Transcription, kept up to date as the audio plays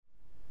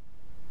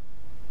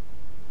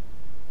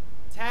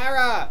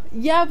Tara!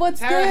 Yeah, what's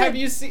Tara, good? have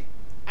you seen...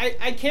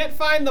 I can't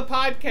find the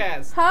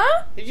podcast.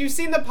 Huh? Have you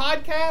seen the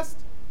podcast?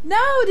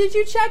 No, did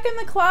you check in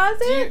the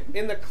closet?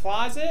 In the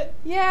closet?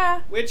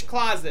 Yeah. Which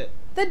closet?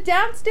 The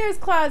downstairs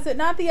closet,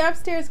 not the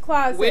upstairs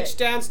closet. Which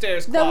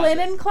downstairs closet? The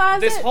linen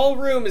closet? This whole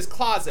room is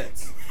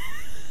closets.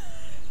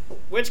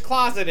 Which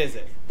closet is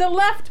it? The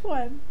left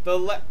one.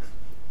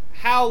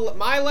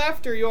 My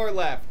left or your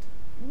left?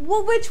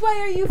 Well, which way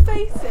are you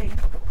facing?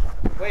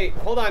 Wait,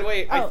 hold on,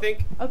 wait. Oh, I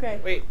think...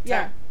 Okay. Wait.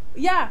 Yeah.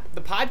 Yeah.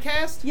 The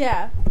podcast?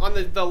 Yeah. On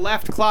the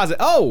left closet.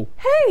 Oh!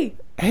 Hey!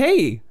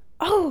 Hey!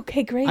 Oh,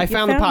 okay, great. I You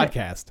found the it.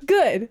 podcast.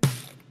 Good.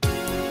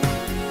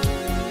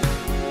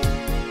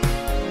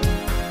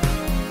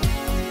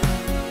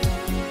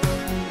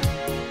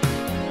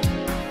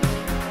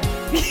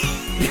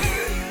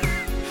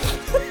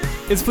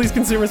 It's Please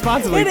Consume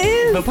Responsibly. It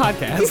is. The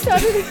podcast. You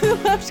started in the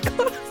left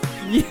closet.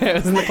 Yeah, it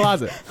was in the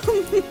closet.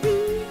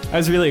 I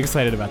was really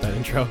excited about that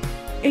intro.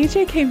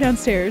 AJ came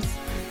downstairs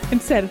and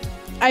said,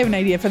 I have an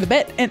idea for the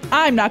bit, and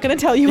I'm not going to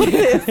tell you what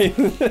it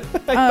is.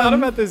 I thought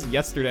about this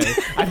yesterday.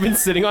 I've been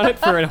sitting on it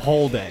for a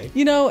whole day.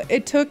 You know,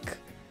 it took,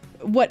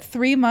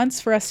 3 months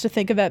for us to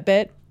think of that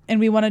bit, and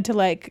we wanted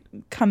to,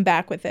 come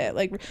back with it.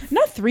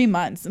 Not 3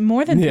 months,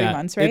 more than 3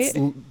 months, right? It's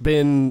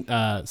been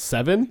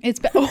 7. It's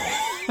been...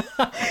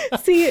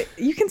 See,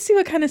 you can see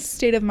what kind of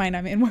state of mind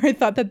I'm in, where I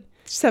thought that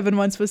 7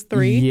 months was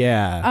 3.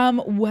 Yeah.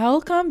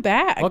 Welcome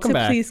back to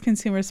back. Please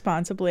Consume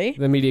Responsibly.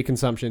 The media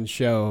consumption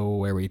show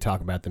where we talk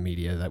about the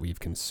media that we've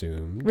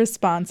consumed.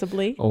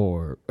 Responsibly.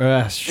 Or... We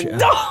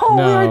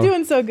were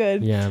doing so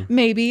good. Yeah.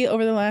 Maybe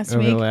over the last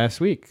week. Over the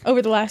last week.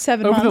 Over the last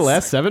 7 months. Over the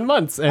last 7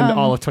 months and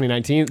all of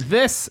 2019.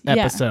 This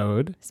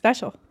episode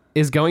special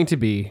is going to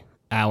be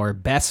our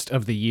best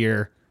of the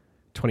year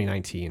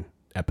 2019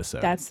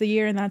 episode. That's the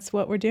year, and that's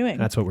what we're doing.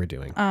 That's what we're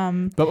doing.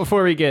 But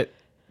before we get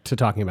to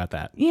talking about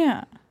that,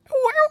 yeah.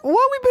 what have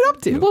we been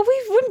up to? What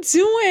we've been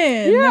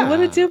doing. Yeah.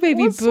 What it do,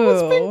 baby boo.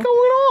 What's been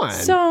going on?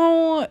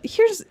 So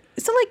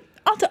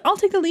I'll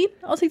take the lead.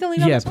 I'll take the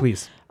lead on Yeah, this one.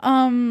 please.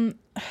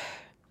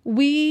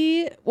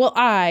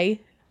 I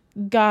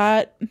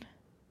got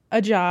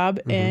a job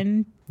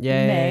in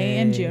May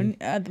and June.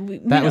 We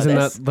that was in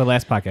this. the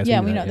last podcast.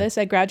 Yeah, we know this.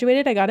 I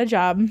graduated. I got a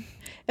job.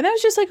 And that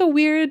was just a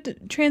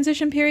weird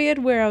transition period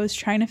where I was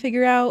trying to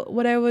figure out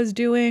what I was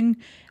doing.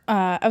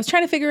 I was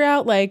trying to figure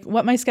out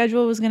what my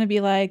schedule was going to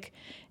be like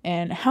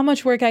and how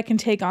much work I can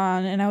take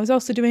on. And I was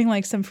also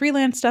doing some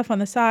freelance stuff on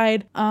the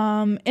side.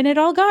 And it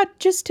all got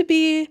just to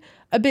be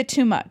a bit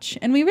too much.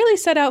 And we really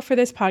set out for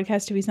this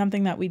podcast to be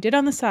something that we did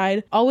on the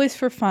side, always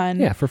for fun.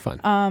 Yeah, for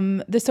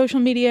fun. The social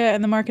media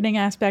and the marketing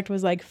aspect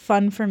was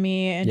fun for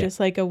me and just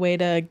a way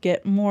to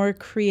get more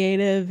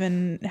creative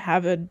and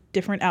have a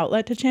different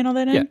outlet to channel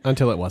that in. Yeah,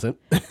 until it wasn't.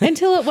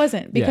 Until it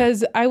wasn't,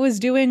 because I was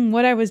doing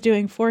what I was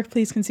doing for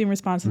Please Consume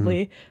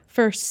Responsibly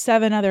for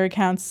 7 other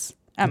accounts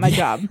at my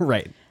job.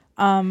 Right.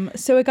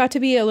 So it got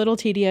to be a little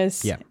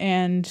tedious. Yeah.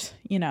 And,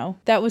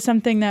 that was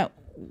something that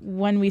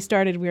when we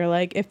started, we were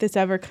like, if this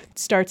ever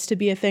starts to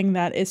be a thing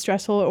that is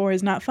stressful or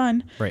is not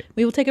fun,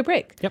 we will take a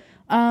break. Yep.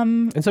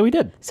 And so we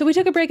did. So we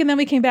took a break and then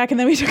we came back and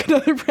then we took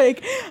another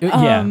break.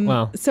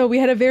 So we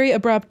had a very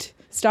abrupt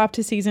stop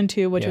to season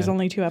 2, which was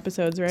only 2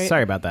 episodes, right?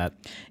 Sorry about that.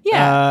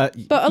 Yeah.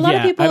 But a lot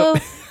of people...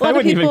 I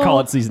wouldn't even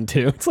call it season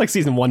 2. It's like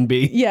season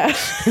 1B. Yeah.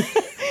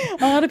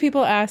 A lot of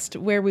people asked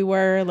where we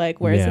were,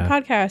 where's the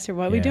podcast or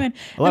what are we doing?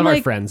 A lot of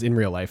our friends in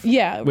real life.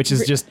 Yeah. Which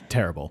is just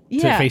terrible.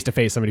 Yeah. To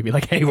face-to-face somebody be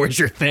like, hey, where's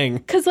your thing?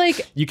 Because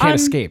you can't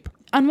escape.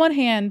 On one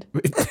hand...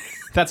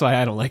 That's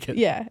why I don't like it.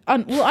 Yeah.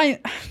 On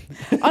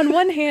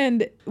one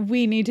hand,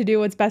 we need to do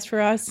what's best for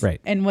us.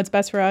 Right. And what's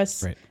best for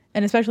us, right.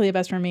 and especially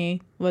best for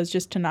me, was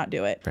just to not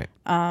do it. Right.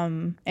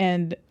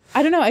 And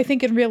I don't know, I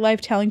think in real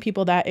life telling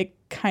people that it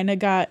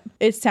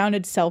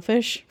sounded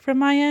selfish from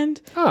my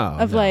end.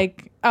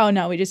 Oh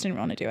no, we just didn't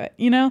want to do it,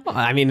 Well,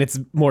 I mean, it's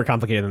more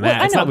complicated than that.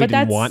 Well, it's not we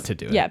didn't want to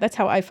do it. Yeah, that's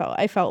how I felt.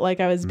 I felt like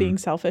I was being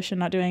selfish and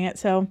not doing it.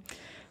 So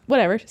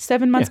whatever,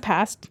 7 months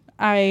passed.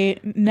 I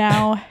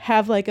now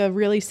have a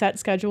really set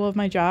schedule of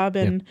my job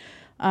and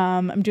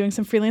I'm doing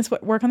some freelance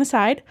work on the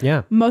side.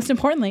 Yeah. Most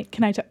importantly,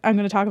 I'm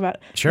going to talk about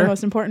the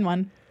most important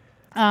one.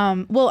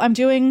 Well, I'm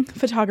doing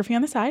photography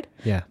on the side.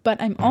 Yeah.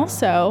 But I'm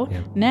also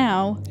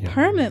now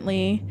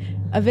permanently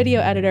a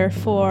video editor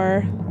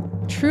for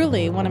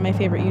truly one of my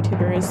favorite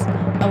YouTubers,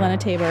 Elena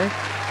Tabor.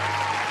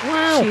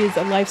 Wow. She's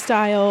a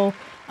lifestyle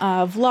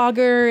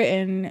vlogger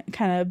and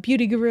kind of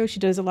beauty guru. She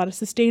does a lot of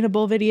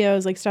sustainable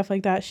videos, stuff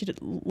like that. She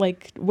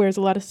wears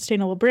a lot of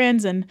sustainable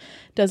brands and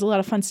does a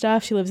lot of fun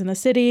stuff. She lives in the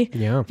city.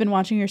 Yeah. I've been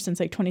watching her since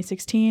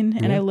 2016,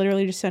 and I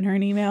literally just sent her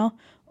an email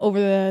over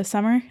the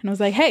summer, and I was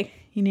like, "Hey,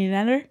 you need an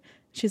editor?"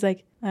 She's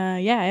like,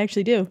 yeah, I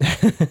actually do.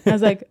 I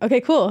was like, okay,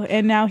 cool.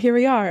 And now here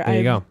we are.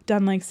 I've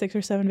done 6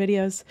 or 7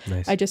 videos.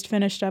 Nice. I just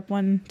finished up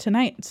one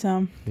tonight.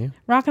 So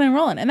rocking and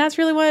rolling. And that's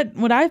really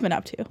what I've been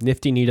up to.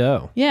 Nifty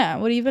neato. Yeah.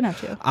 What have you been up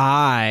to?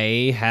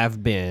 I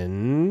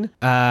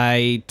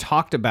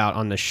talked about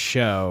on the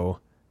show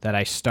that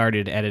I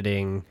started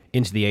editing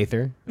Into the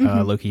Aether,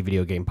 Loki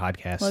video game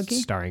podcast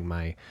starring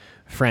my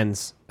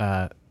friends,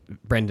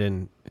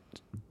 Brendan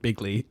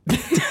Bigley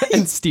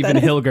and Stephen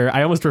Hilger.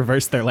 I almost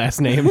reversed their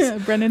last names.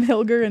 Brendan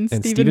Hilger and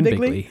Stephen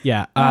Bigley.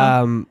 Yeah.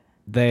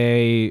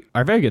 They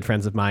are very good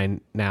friends of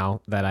mine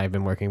now that I've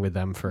been working with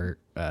them for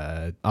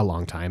a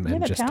long time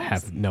and just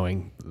have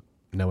knowing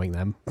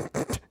them.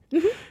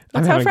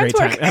 I'm having a great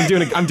time.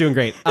 I'm doing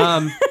great.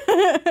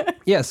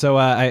 Yeah. So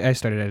I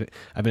started.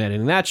 I've been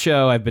editing that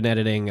show. I've been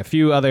editing a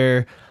few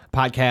other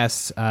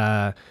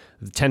podcasts.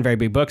 10 Very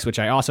Big Books, which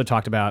I also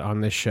talked about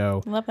on this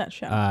show. Love that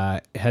show.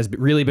 Has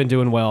really been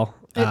doing well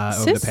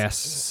over the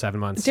past 7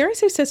 months. Dare I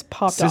say Sis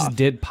popped off? Sis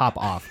did pop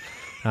off.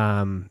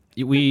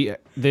 The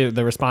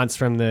response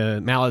from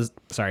the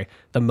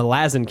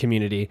Malazan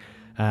community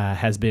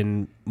has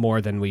been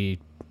more than we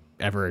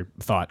ever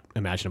thought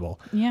imaginable.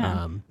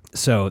 Yeah.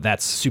 So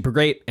that's super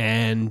great.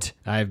 And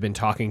I've been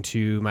talking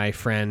to my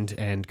friend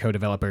and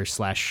co-developer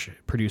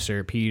 /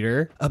 producer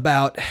Peter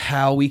about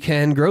how we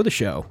can grow the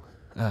show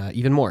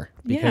even more,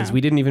 because we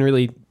didn't even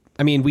really,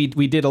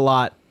 we did a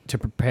lot to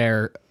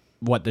prepare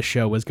what the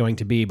show was going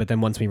to be, but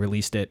then once we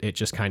released it, it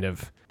just kind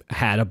of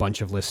had a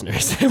bunch of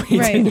listeners. We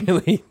didn't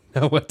really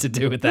know what to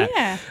do with that.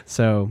 Yeah.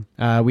 So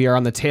we are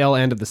on the tail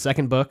end of the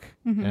second book.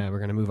 We're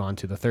going to move on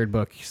to the third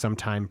book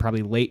sometime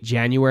probably late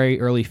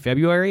January, early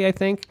February, I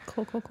think.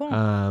 Cool.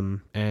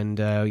 And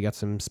we got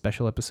some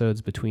special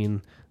episodes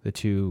between the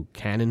two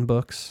canon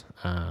books.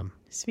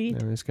 Sweet.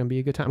 And it's going to be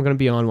a good time. I'm going to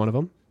be on one of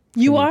them.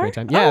 You are?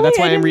 Yeah, that's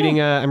why I'm reading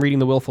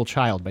The Willful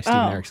Child by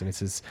Steven Erikson. It's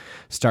his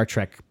Star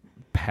Trek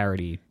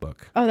parody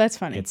book. Oh, that's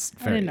funny.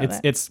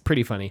 It's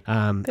pretty funny.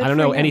 I don't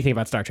know anything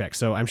about Star Trek,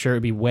 so I'm sure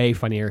it'd be way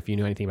funnier if you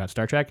knew anything about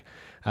Star Trek,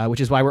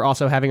 which is why we're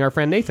also having our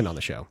friend Nathan on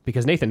the show,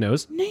 because Nathan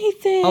knows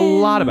a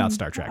lot about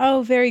Star Trek.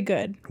 Oh, very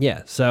good.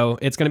 Yeah, so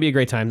it's going to be a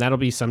great time. That'll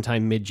be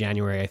sometime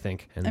mid-January, I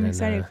think. And I'm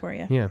excited for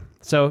you. Yeah.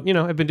 So,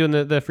 I've been doing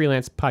the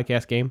freelance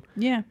podcast game.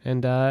 Yeah.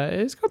 And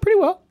it's going pretty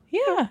well.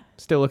 Yeah.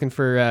 Still looking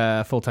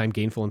for full-time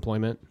gainful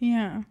employment.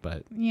 Yeah.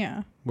 But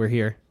yeah, we're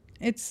here.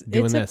 It's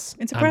doing this.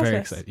 It's a I'm process. very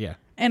excited. Yeah.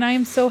 And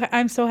I'm so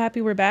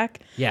happy we're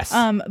back. Yes.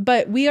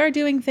 But we are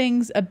doing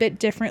things a bit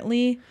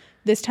differently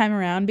this time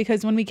around,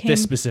 because when we came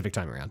this specific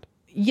time around.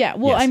 Yeah.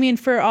 Well, Yes.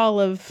 For all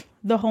of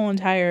the whole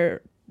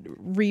entire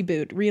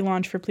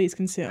relaunch for Please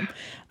Consume,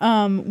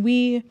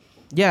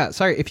 Yeah,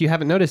 sorry, if you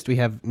haven't noticed, we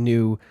have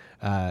new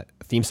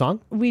theme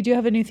song. We do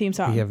have a new theme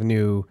song. We have a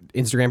new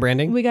Instagram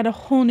branding. We got a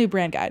whole new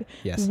brand guide.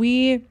 Yes.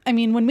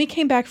 When we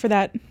came back for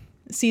that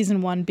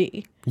season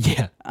 1B,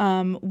 yeah.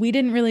 We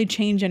didn't really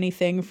change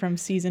anything from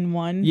season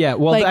 1. Yeah,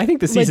 well, I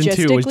think the season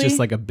 2 was just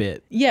like a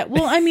bit. Yeah,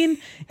 well,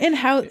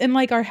 in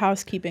like our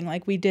housekeeping,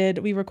 like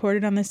we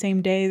recorded on the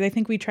same days. I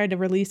think we tried to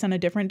release on a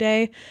different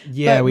day.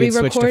 Yeah, but we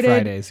switched to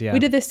Fridays. Yeah, we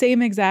did the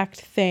same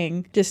exact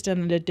thing, just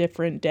on a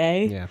different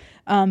day. Yeah.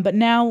 But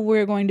now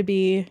we're going to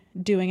be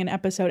doing an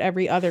episode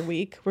every other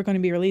week. We're going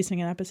to be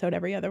releasing an episode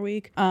every other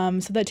week. So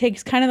that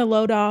takes kind of the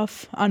load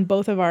off on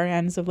both of our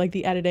ends of like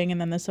the editing and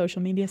then the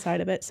social media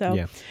side of it.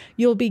 So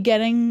you'll be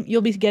getting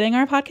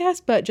our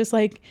podcast, but just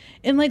like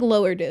in like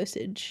lower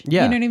dosage.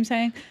 Yeah. You know what I'm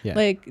saying? Yeah.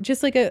 Like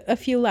just like a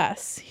few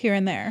less here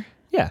and there.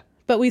 Yeah.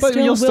 But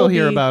you'll still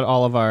hear about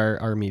all of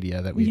our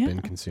media that we've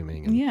been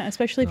consuming. And, yeah,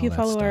 especially if you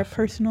follow our stuff.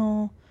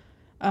 personal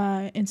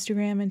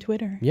Instagram and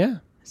Twitter. Yeah.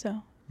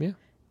 So Yeah.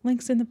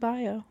 links in the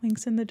bio,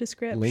 links in the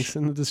description. Links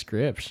in the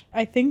description.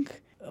 I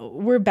think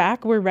we're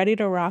back. We're ready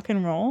to rock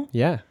and roll.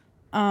 Yeah.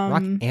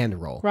 Rock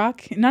and roll.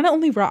 Rock, not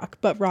only rock,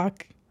 but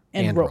rock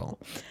and roll.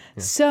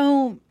 Yeah.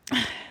 So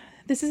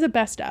this is a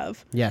best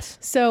of. Yes.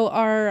 So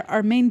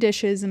our main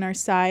dishes and our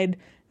side,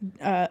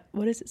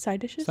 what is it? Side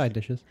dishes? Side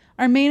dishes.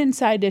 Our main and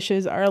side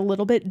dishes are a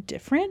little bit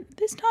different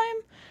this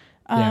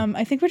time.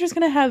 I think we're just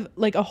going to have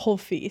like a whole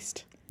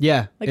feast.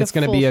 Yeah. Like it's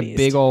going to be a feast.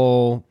 big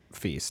old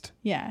feast.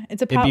 Yeah.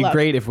 It's a potluck. It'd be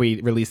great if we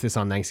release this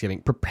on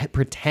Thanksgiving.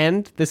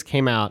 Pretend this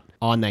came out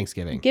on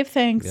Thanksgiving. Give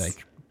thanks. Be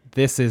like,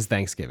 this is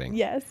Thanksgiving.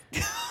 Yes.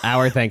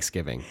 Our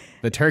Thanksgiving.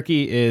 The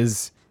turkey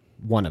is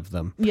one of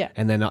them. Yeah.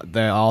 And then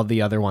all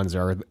the other ones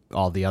are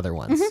all the other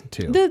ones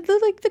too.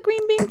 The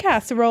green bean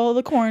casserole,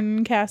 the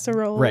corn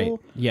casserole. Right.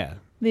 Yeah.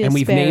 The And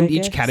we've named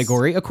each asparagus.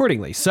 category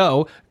accordingly.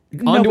 So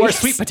on to our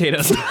sweet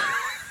potatoes.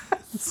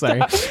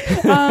 Sorry.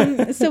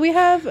 So we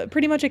have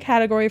pretty much a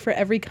category for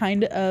every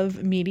kind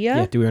of media.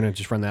 Yeah. Do we want to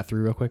just run that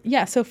through real quick?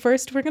 Yeah. So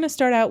first, we're going to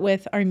start out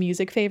with our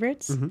music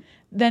favorites,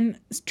 then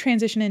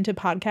transition into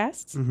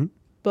podcasts,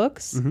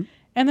 books, and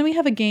then we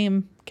have a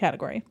game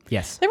category.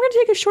 Yes. Then we're going to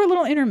take a short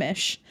little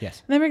intermish.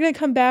 Yes. And then we're going to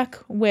come back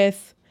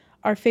with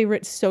our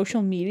favorite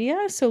social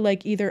media. So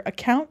like either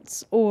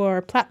accounts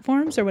or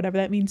platforms or whatever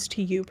that means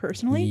to you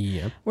personally.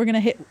 Yeah. We're going to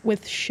hit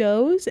with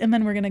shows, and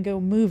then we're going to go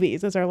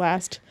movies as our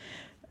last.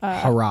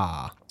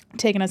 Hurrah.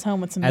 Taking us home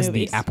with some As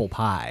movies. the apple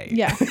pie.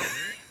 Yeah.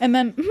 And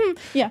then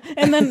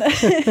and then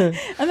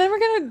we're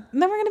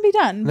gonna be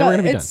done. Then we're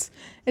gonna be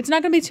it's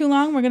not gonna be too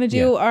long. We're gonna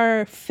do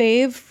our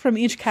fave from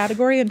each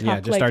category and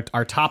talk Yeah, just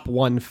our top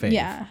one fave.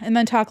 yeah, and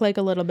then talk like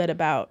a little bit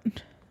about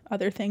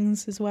other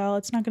things as well.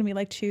 It's not going to be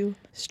like too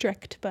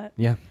strict, but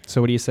yeah.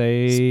 So what do you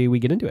say we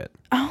get into it?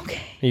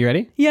 Okay. Are you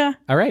ready? Yeah.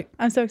 All right.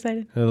 I'm so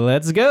excited.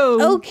 Let's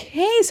go.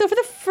 Okay. So for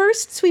the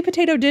first sweet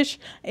potato dish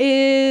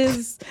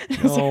is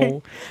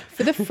sorry.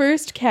 For the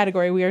first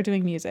category, we are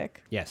doing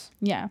music. Yes.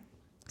 Yeah.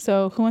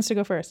 So who wants to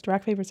go first?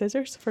 Rock, paper,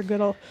 scissors for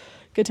good old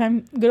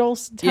time.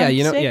 Yeah,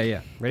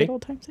 yeah. Ready? Good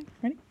old time sake.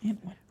 Ready? And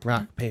one.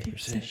 Rock, paper,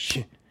 scissors,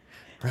 shoot.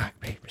 Rock,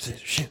 paper,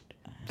 scissors, shoot.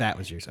 That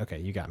was yours. Okay,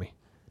 you got me.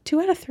 2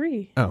 out of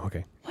 3. Oh,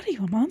 okay. What are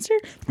you, a monster?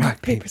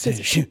 Rock, paper,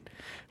 scissors, shoot.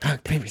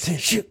 Rock, paper,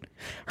 scissors, shoot.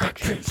 Rock,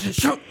 paper, scissors,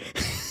 shoot.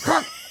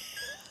 Rock.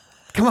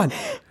 Come on.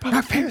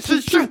 Rock, paper,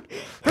 scissors, shoot.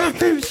 Rock,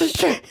 paper, scissors,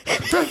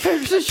 shoot. Rock,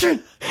 paper, scissors,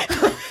 shoot.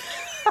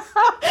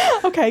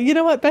 Okay, you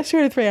know what? Best 2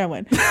 out of 3, I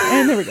win.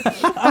 And there we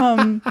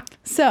go.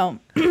 So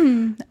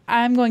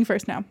I'm going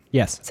first now.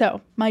 Yes.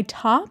 So my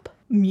top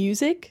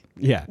music.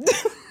 Yeah.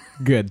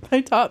 Good.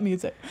 My top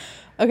music.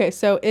 Okay,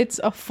 so it's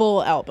a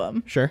full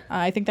album. Sure.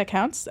 I think that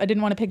counts. I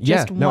didn't want to pick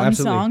just one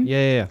absolutely. song.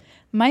 Yeah.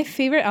 My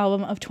favorite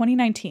album of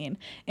 2019.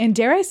 And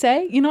dare I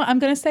say, you know what, I'm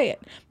going to say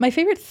it. My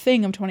favorite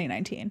thing of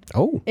 2019.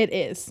 Oh. It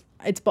is.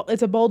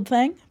 It's a bold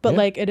thing, but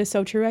like it is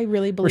so true. I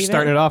really believe it. We're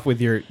starting it off with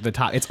the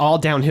top. It's all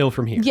downhill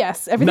from here.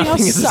 Yes, everything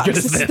Nothing else is sucks. as good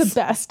as this is the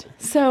best.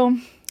 So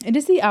it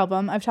is the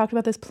album. I've talked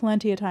about this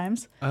plenty of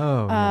times.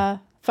 Oh.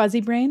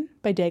 Fuzzy Brain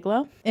by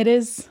Dayglow. It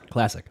is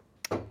classic.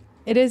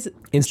 It is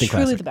Instant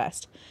truly classic. the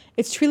best.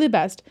 It's truly the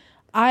best.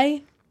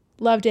 I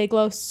love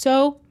Dayglow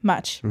so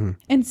much. Mm-hmm.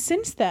 And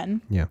since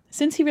then,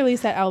 since he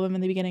released that album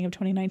in the beginning of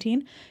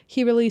 2019,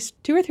 he released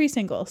 2 or 3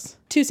 singles.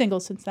 2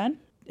 singles since then.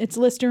 It's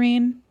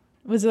Listerine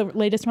was the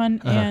latest one,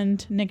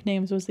 and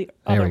Nicknames was the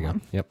other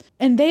one. Yep.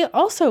 And they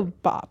also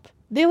bop.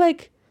 They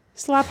like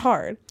slap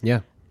hard.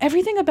 Yeah.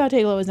 Everything about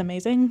Dayglow is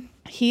amazing.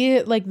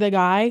 He, like the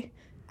guy,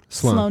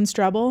 Sloan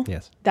Strebel.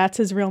 Yes. That's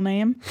his real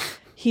name.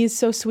 He's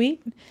so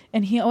sweet,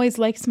 and he always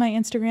likes my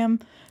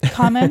Instagram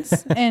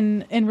comments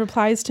and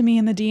replies to me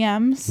in the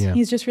DMs. Yeah.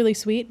 He's just really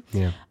sweet.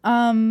 Yeah.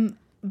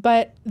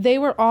 But they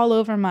were all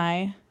over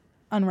my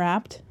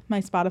Unwrapped,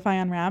 my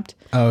Spotify Unwrapped.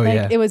 Oh, like,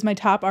 yeah. It was my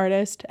top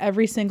artist.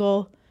 Every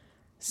single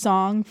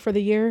song for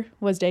the year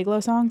was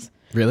Dayglow songs.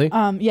 Really?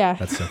 Yeah.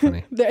 That's so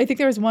funny. I think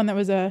there was one that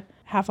was a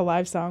Half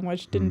Alive song,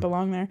 which didn't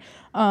belong there.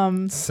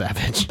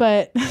 Savage.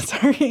 But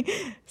sorry.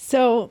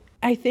 So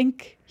I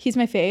think he's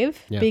my fave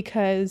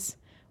because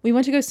we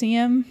went to go see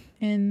him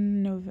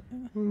in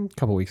a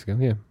couple weeks ago.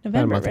 Yeah. November,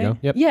 about a month right? ago.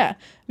 Yep. Yeah.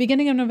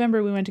 Beginning of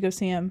November, we went to go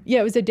see him.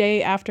 Yeah, it was the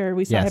day after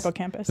we saw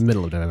Hippocampus. The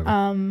middle of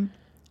November.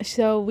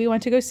 So we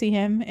went to go see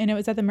him, and it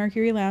was at the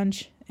Mercury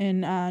Lounge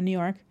in New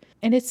York.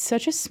 And it's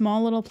such a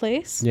small little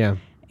place. Yeah.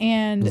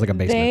 And like a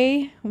basement.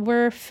 they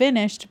were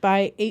finished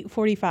by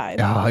 8:45.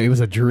 Oh, it was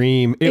a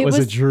dream. It was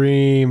a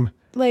dream.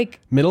 Like,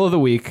 middle of the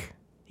week.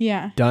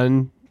 Yeah.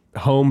 Done.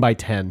 Home by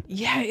 10.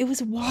 Yeah, it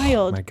was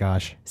wild. Oh my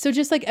gosh. So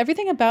just like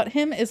everything about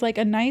him is like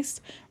a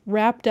nice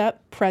wrapped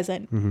up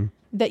present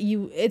that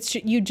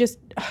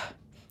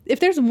if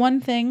there's one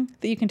thing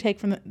that you can take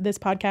from this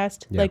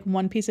podcast, like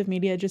one piece of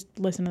media, just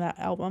listen to that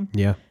album.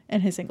 Yeah.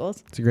 And his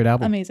singles. It's a great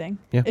album. Amazing.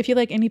 Yeah. If you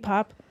like indie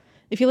pop,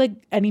 if you like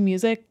any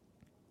music,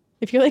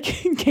 if you're like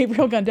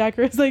Gabriel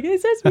Gundacker is like,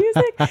 is this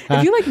music?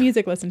 If you like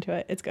music, listen to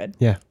it. It's good.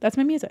 Yeah. That's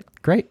my music.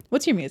 Great.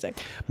 What's your music?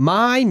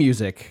 My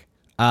music,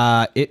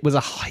 it was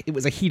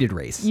a heated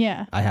race.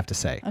 Yeah. I have to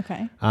say.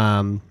 Okay.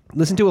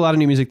 Listened to a lot of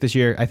new music this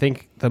year. I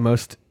think the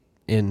most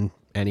in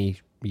any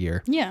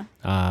year. Yeah.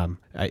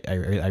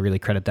 I really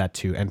credit that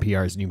to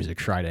NPR's New Music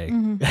Friday.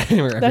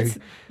 That's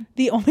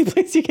the only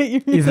place you get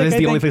your music. That is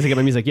the only place I get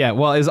my music. Yeah.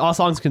 Well, it was All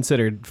Songs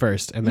Considered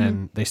first, and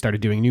then they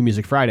started doing New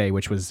Music Friday,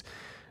 which was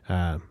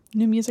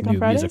New Music on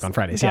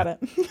Fridays. Got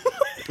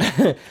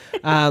it.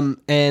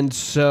 And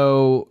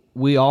so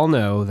we all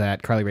know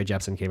that Carly Rae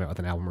Jepsen came out with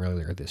an album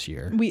earlier this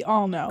year. We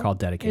all know. Called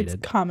Dedicated.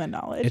 It's common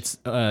knowledge. It's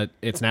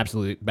an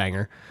absolute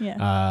banger.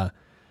 Yeah.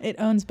 It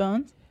owns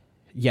Bones.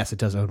 Yes, it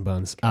does own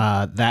Bones.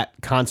 That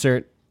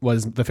concert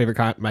was my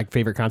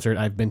favorite concert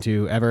I've been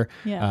to ever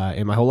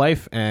in my whole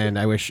life, and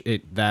I wish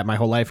that my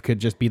whole life could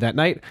just be that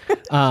night.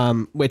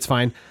 It's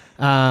fine.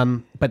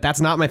 But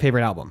that's not my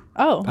favorite album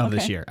of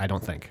this year, I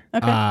don't think.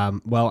 Okay.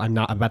 Well, I'm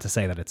about to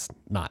say that it's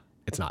not.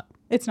 It's not.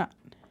 It's not.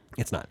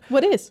 It's not.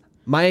 What is?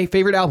 My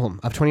favorite album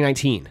of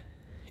 2019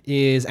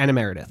 is Anna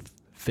Meredith,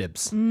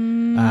 Fibs.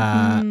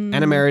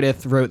 Anna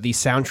Meredith wrote the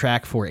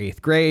soundtrack for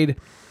 8th Grade.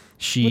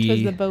 Which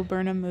was the Bo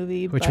Burnham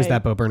movie. Which was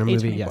that Bo Burnham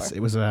movie, yes.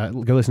 It was, go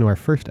listen to our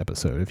first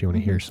episode if you want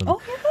to hear some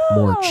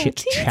more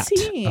chit-chat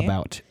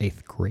about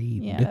 8th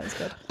Grade. Yeah, that was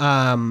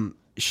good.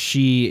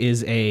 She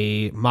is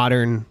a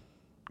modern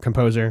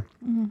composer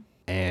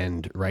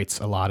and writes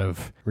a lot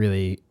of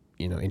really,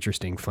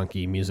 interesting,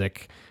 funky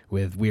music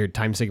with weird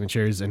time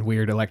signatures and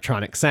weird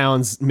electronic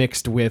sounds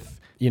mixed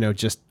with,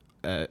 just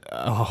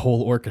a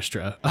whole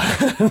orchestra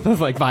of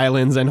like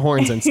violins and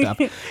horns and stuff.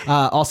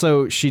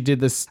 Also, she did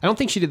this, I don't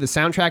think she did the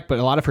soundtrack, but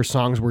a lot of her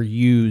songs were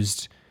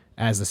used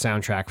as the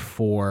soundtrack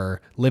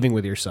for Living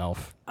With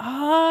Yourself.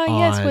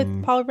 Yes,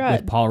 with Paul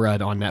Rudd. With Paul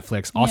Rudd on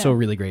Netflix. Also a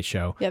really great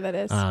show. Yeah, that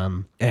is.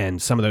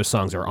 And some of those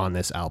songs are on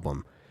this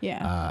album.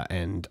 Yeah.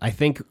 And I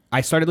think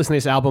I started listening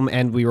to this album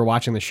and we were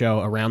watching the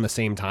show around the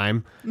same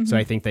time. Mm-hmm. So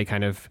I think they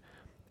kind of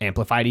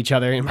amplified each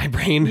other in my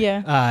brain.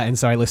 Yeah. And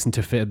so I listened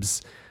to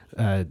Fibs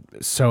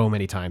so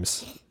many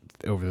times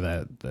over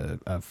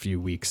the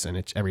few weeks,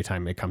 and every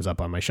time it comes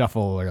up on my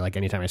shuffle or like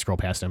anytime I scroll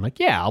past it, I'm like,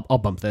 yeah, I'll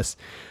bump this.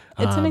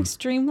 It's an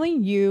extremely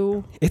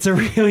you. It's a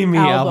really me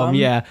album,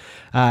 yeah.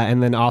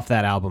 And then off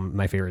that album,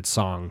 my favorite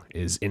song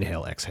is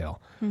Inhale,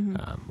 Exhale,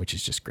 which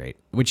is just great,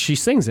 which she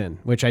sings in,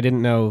 which I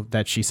didn't know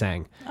that she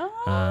sang.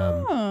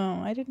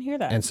 Oh, I didn't hear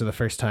that. And so the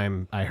first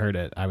time I heard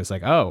it, I was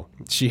like, oh,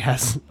 she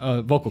has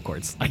vocal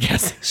cords, I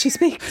guess. She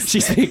speaks. She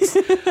speaks.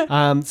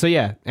 So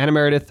yeah, Anna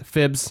Meredith,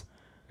 Fibs,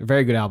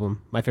 very good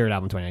album. My favorite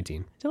album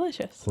 2019.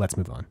 Delicious. Let's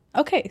move on.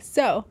 Okay,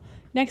 so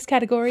next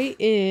category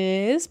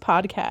is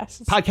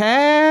podcasts.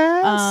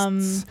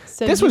 Podcasts.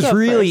 So this was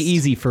really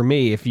easy for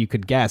me, if you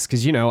could guess,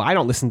 because I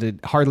don't listen to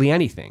hardly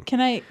anything.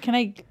 Can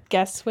I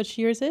guess which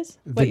yours is?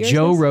 The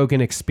Joe Rogan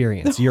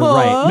Experience. You're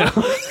right.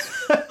 No.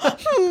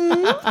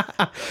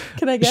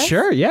 Can I guess?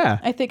 Sure. Yeah.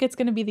 I think it's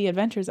going to be The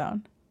Adventure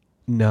Zone.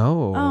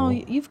 No. Oh,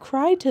 you've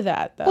cried to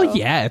that though. Well,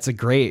 yeah, it's a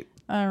great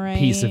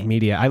piece of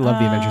media. I love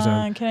The Adventure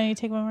Zone. Can I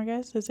take one more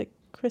guess? Is it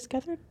Chris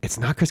Gethard? It's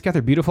not Chris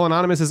Gethard. Beautiful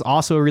Anonymous is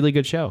also a really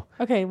good show.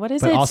 Okay, what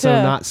is it? But also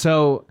not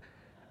so.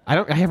 I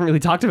haven't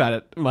really talked about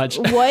it much.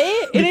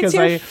 What? And it's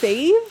your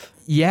fave?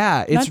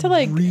 Yeah, it's not to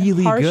like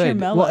really harsh good. Your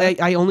mellow. Well,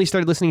 I only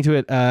started listening to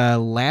it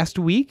last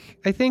week,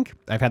 I think.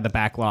 I've had the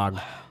backlog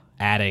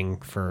adding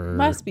for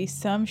must be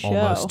some show.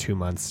 Almost 2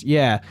 months.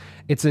 Yeah.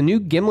 It's a new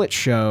Gimlet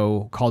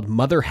show called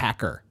Mother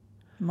Hacker.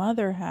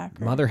 Mother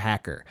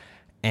Hacker.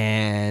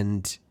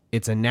 And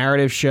it's a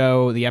narrative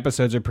show. The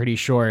episodes are pretty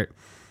short,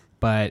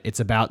 but it's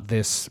about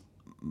this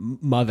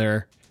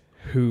mother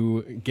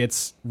who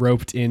gets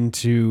roped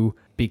into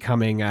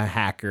becoming a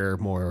hacker,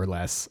 more or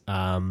less.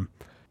 I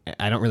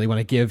don't really want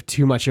to give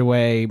too much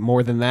away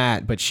more than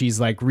that, but she's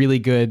like really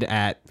good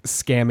at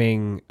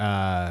scamming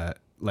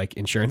like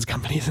insurance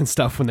companies and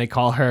stuff when they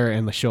call her,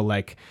 and she'll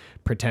like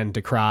pretend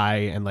to cry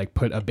and like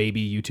put a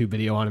baby YouTube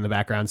video on in the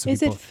background. So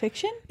is it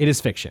fiction? It is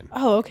fiction.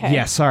 Oh, okay.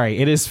 Yeah, sorry,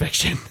 it is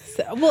fiction.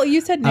 So, well,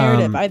 you said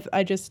narrative.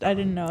 I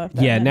didn't know if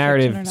that meant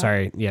narrative. Fiction or not.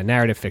 Sorry,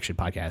 narrative fiction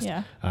podcast.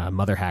 Yeah.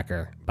 Mother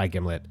Hacker by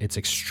Gimlet. It's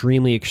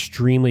extremely,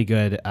 extremely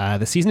good.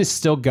 The season is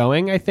still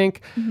going, I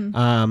think,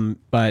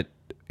 but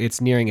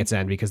it's nearing its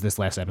end because this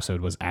last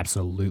episode was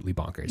absolutely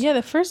bonkers. Yeah,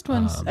 the first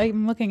one's.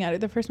 I'm looking at it.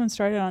 The first one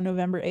started on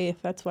November 8th.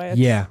 That's why.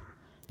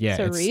 Yeah,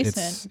 so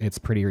recent. It's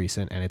pretty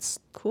recent, and it's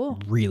cool.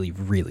 Really,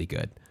 really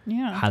good.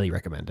 Yeah. Highly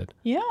recommended.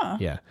 Yeah.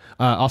 Yeah.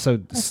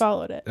 Also, I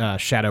followed it.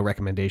 Shadow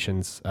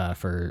recommendations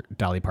for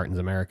Dolly Parton's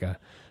America.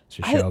 It's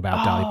a show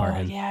about Dolly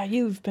Parton. Yeah,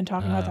 you've been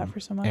talking about that for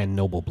so long. And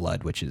Noble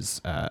Blood, which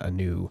is a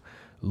new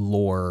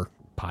lore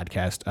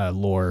podcast.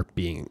 Lore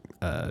being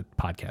a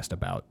podcast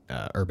about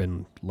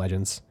urban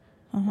legends,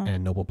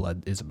 and Noble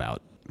Blood is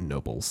about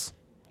nobles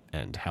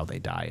and how they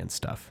die and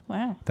stuff.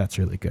 Wow. That's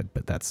really good,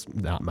 but that's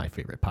not my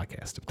favorite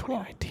podcast of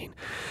 2019. Cool.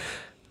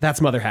 That's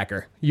Mother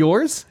Hacker.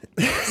 Yours?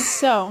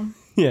 So,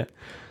 yeah.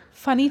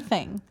 Funny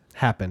thing.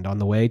 Happened on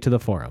the way to the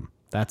forum.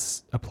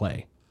 That's a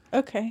play.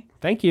 Okay.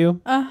 Thank you.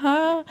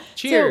 Uh-huh.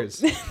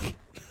 Cheers.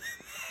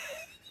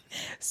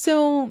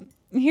 So,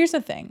 here's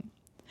the thing.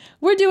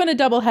 We're doing a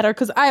double header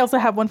because I also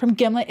have one from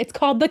Gimlet. It's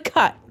called The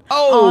Cut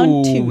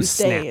on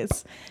Tuesdays.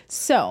 Snap.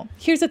 So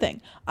here's the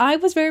thing. I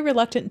was very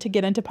reluctant to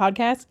get into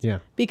podcasts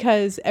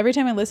because every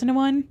time I listen to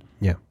one,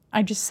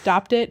 I just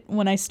stopped it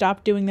when I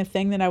stopped doing the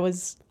thing that I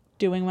was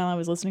doing while I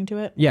was listening to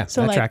it. Yeah,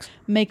 so that like tracks.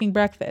 Making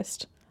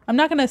breakfast. I'm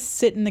not going to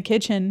sit in the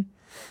kitchen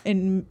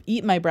and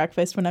eat my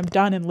breakfast when I'm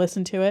done and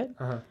listen to it.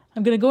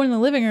 I'm going to go in the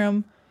living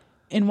room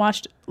and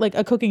watch like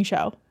a cooking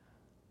show,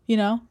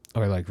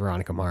 Or like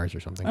Veronica Mars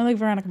or something. Or like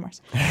Veronica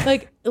Mars.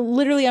 Like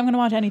literally I'm going to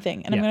watch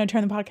anything and I'm going to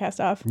turn the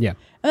podcast off. Yeah.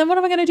 And then what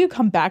am I going to do?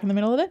 Come back in the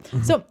middle of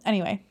it? So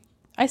anyway,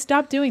 I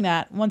stopped doing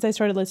that once I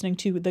started listening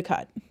to The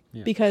Cut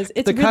because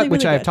it's The really, Cut,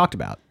 which really I've talked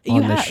about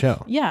on this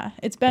show. Yeah.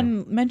 It's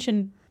been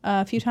mentioned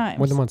a few times.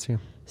 More than once, yeah.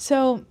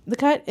 So The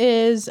Cut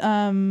is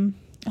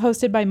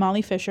hosted by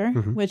Molly Fisher,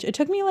 which it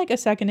took me like a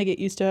second to get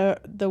used to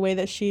the way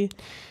that she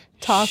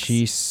talks.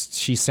 She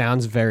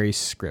sounds very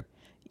scripted,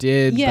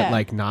 but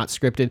like not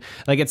scripted.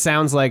 Like it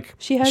sounds like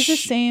she has the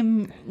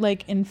same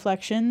like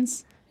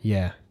inflections.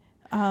 Yeah.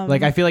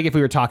 Like I feel like if we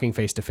were talking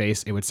face to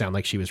face, it would sound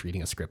like she was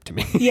reading a script to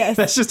me. Yes.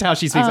 That's just how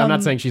she speaks. I'm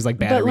not saying she's like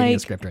bad at reading a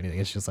script or anything.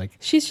 It's just like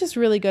she's just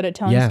really good at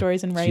telling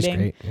stories and writing. She's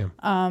great.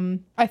 Yeah.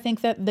 I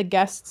think that the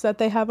guests that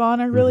they have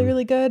on are really,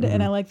 really good,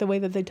 and I like the way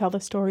that they tell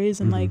the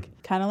stories in like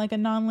kind of like a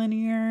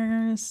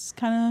non-linear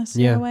kind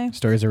of way.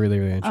 Stories are really,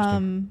 really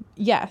interesting.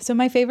 So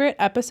my favorite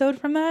episode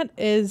from that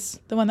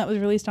is the one that was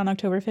released on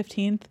October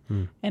 15th,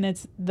 and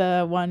it's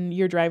the one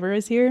Your Driver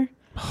Is Here.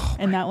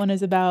 And that one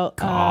is about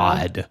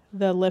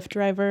the Lyft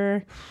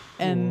driver,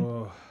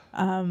 and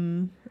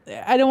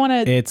I don't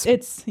want to.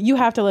 It's you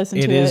have to listen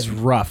to it. It is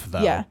rough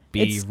though. Yeah,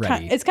 be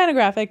ready. It's kind of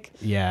graphic.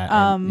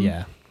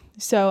 Yeah.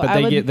 So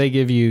but they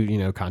give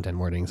you content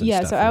warnings. And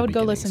stuff so I would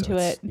go listen to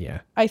it. Yeah.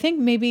 I think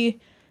maybe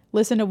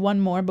listen to one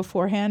more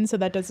beforehand so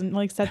that doesn't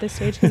like set the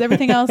stage, because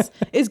everything else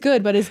is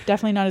good, but it's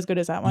definitely not as good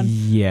as that one.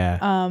 Yeah.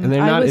 And they're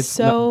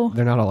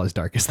they're not all as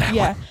dark as that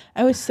one.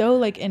 I was so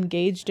like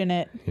engaged in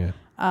it. Yeah.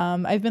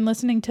 I've been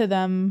listening to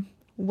them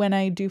when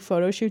I do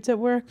photo shoots at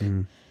work.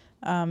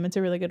 It's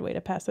a really good way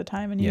to pass the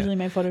time, and usually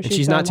my photo shoots and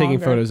she's not taking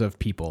photos of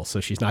people, so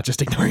she's not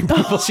just ignoring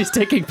people. She's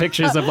taking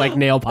pictures of like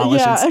nail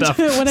polish and stuff.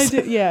 When I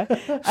do,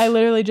 I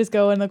literally just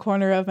go in the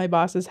corner of my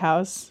boss's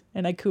house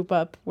and I coop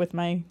up with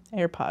my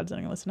AirPods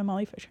and I listen to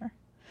Molly Fisher.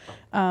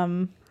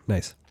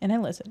 Nice. And I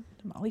listen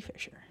to Molly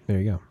Fisher. There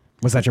you go.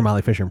 Was that your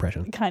Molly Fisher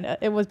impression? Kinda.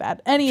 It was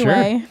bad.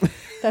 Anyway,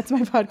 that's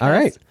my podcast. All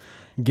right.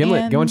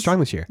 Gimlet going strong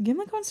this year.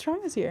 Gimlet going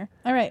strong this year.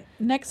 All right.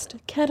 Next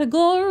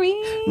category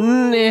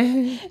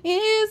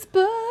is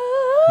books.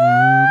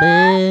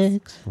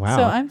 Wow.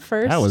 So I'm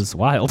first. That was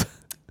wild.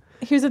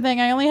 Here's the thing.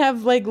 I only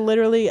have like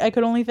literally, I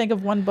could only think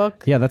of one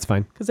book. Yeah, that's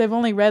fine. Because I've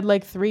only read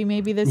like 3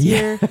 maybe this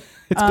year.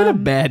 It's been a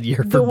bad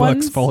year for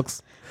books,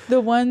 folks. The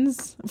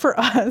ones for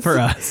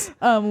us.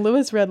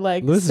 Lewis read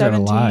like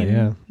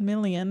 17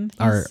 million.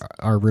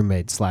 Our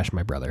roommate /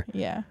 my brother.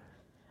 Yeah.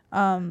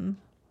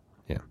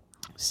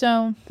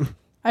 So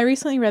I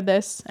recently read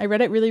this. I read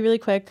it really, really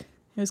quick.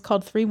 It was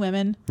called 3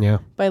 Women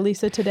by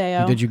Lisa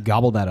Taddeo. Did you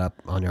gobble that up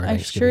on your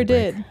Thanksgiving I sure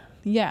break? did.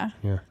 Yeah.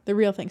 The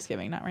real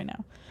Thanksgiving, not right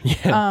now.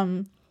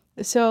 Yeah.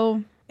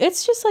 So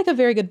it's just like a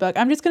very good book.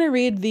 I'm just going to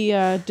read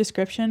the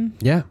description.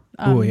 Yeah.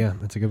 Oh, yeah.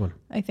 That's a good one.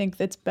 I think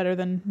that's better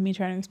than me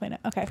trying to explain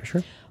it. Okay. For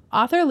sure.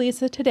 Author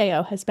Lisa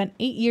Taddeo has spent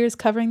 8 years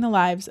covering the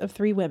lives of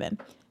 3 women.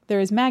 There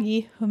is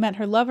Maggie, who met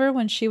her lover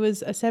when she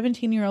was a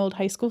 17-year-old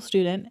high school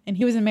student, and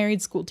he was a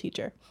married school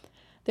teacher.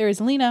 There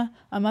is Lena,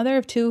 a mother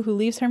of 2 who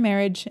leaves her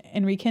marriage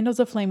and rekindles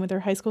a flame with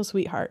her high school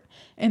sweetheart.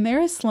 And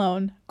there is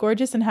Sloane,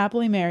 gorgeous and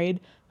happily married,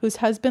 whose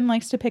husband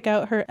likes to pick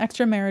out her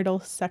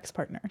extramarital sex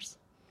partners.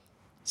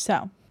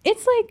 So,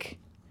 it's like...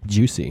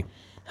 juicy.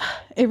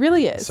 It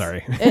really is.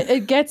 Sorry.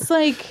 It gets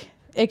like...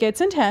 It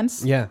gets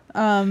intense. Yeah.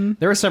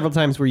 There were several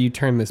times where you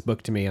turned this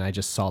book to me and I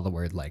just saw the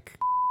word like...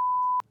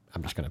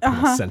 I'm just going to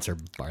put a censor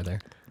bar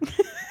there.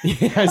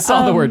 I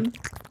saw the word...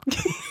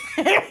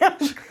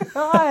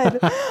 God.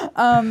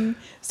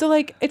 So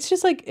like it's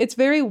just like it's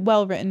very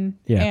well written,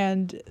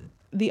 and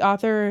the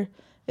author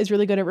is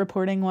really good at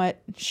reporting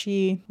what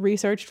she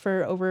researched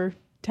for over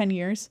 10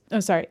 years. Oh,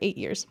 sorry, 8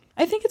 years.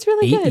 I think it's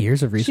really good. 8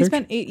 years of research? She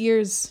spent 8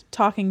 years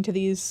talking to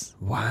each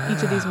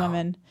of these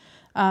women.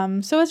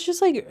 So it's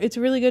just like it's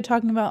really good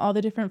talking about all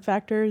the different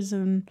factors,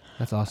 and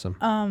that's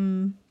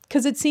awesome.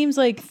 Because it seems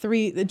like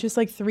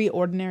 3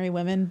 ordinary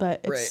women,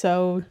 but it's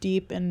so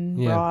deep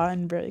and raw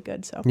and really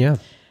good. So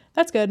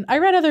that's good. I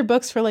read other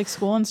books for like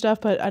school and stuff,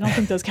 but I don't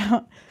think those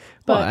count.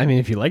 But well, I mean,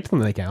 if you liked them,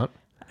 they count.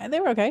 They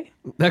were okay.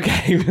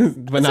 Okay,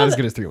 but not as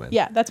good as 3 Women.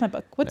 Yeah, that's my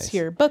book. What's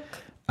your book?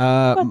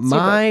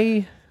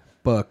 My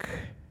book.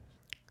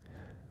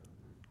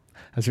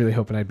 I was really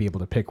hoping I'd be able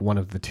to pick one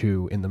of the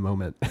 2 in the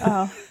moment.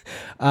 Oh.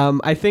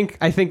 I think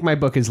my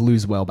book is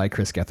Lose Well by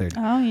Chris Gethard.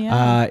 Oh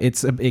yeah.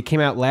 It came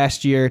out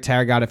last year.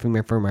 Tara got it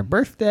for my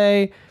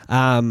birthday.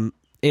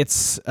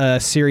 It's a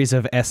series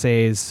of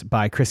essays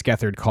by Chris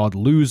Gethard called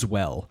Lose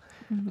Well.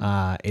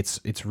 Mm-hmm.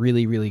 It's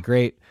really, really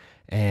great.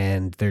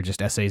 And they're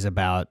just essays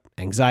about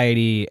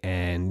anxiety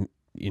and,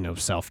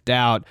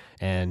 self-doubt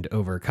and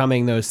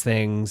overcoming those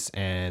things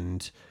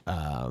and,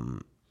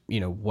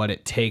 what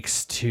it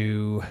takes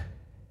to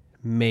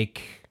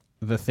make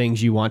the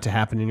things you want to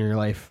happen in your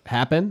life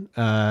happen,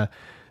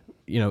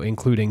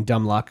 including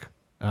dumb luck,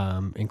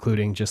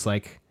 including just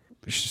like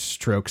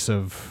strokes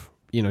of,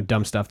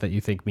 dumb stuff that you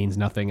think means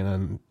nothing and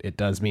then it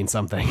does mean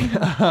something.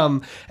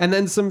 And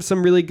then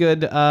some really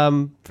good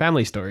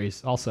family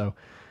stories also.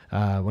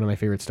 One of my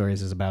favorite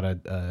stories is about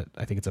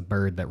I think it's a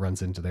bird that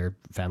runs into their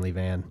family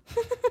van.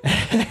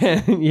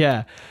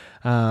 Yeah.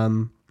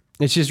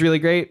 It's just really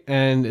great.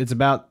 And it's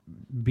about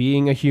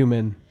being a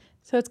human.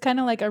 So it's kind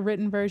of like a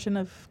written version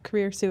of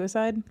Career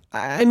Suicide?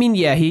 I mean,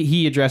 yeah,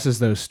 he addresses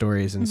those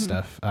stories and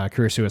stuff.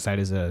 Career Suicide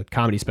is a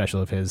comedy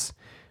special of his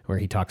where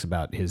he talks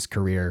about his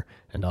career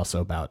and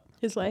also about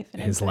his life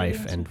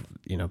and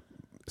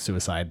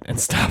suicide and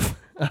stuff.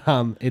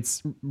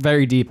 It's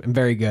very deep and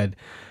very good.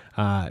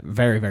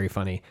 Very, very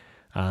funny.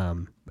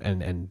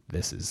 And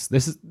this is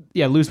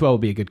Lose Well will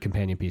be a good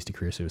companion piece to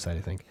Career Suicide,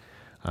 I think.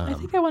 I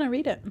think I want to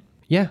read it.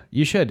 Yeah,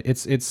 you should.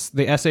 It's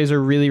the essays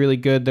are really, really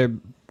good. They're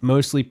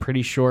mostly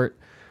pretty short,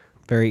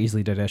 very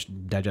easily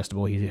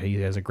digestible. He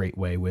has a great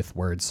way with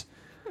words,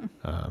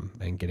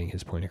 and getting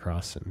his point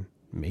across and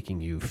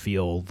making you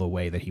feel the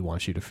way that he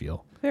wants you to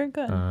feel. Very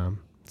good.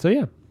 So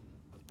yeah,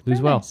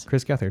 Lose Well, nice.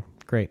 Chris Gethard,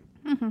 great.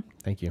 Mm-hmm.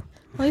 Thank you.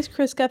 At least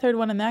Chris Gethard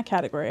won in that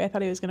category. I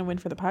thought he was going to win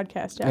for the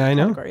podcast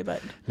category,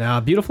 but now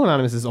Beautiful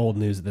Anonymous is old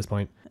news at this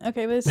point.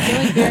 Okay, but it's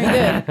still like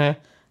very good.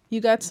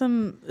 You got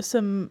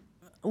some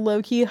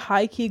low-key,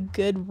 high-key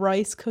good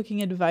rice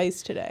cooking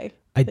advice today.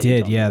 I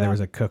did, yeah. There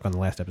was a cook on the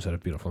last episode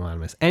of Beautiful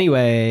Anonymous.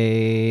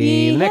 Anyway,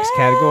 the next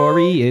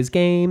category is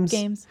games.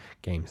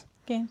 Games.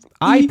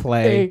 I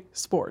play EA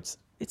Sports.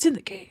 It's in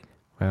the game.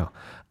 Wow.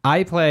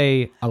 I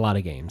play a lot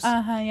of games.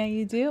 Yeah,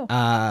 you do.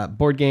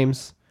 Board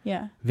games,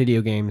 Yeah.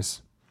 Video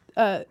games.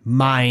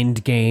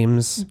 Mind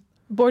games.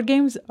 Board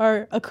games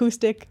are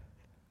acoustic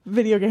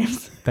video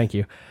games. Thank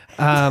you.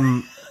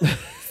 Wow.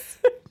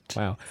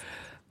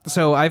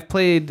 So I've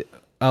played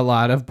a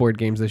lot of board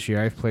games this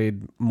year. I've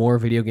played more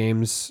video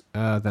games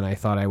than I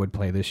thought I would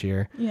play this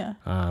year. Yeah.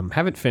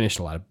 Haven't finished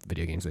a lot of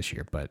video games this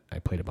year, but I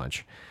played a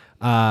bunch.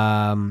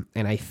 And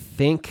I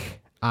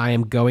think I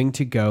am going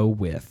to go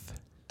with...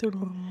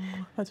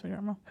 That's my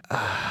grandma.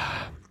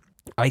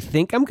 I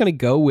think I'm going to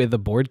go with a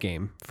board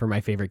game for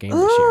my favorite game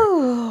this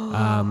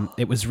year.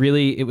 It was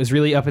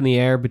really up in the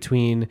air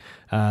between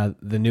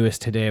the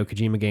newest Hideo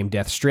Kojima game,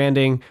 Death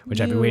Stranding,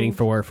 which I've been waiting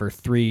for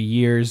 3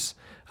 years.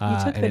 You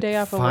took the day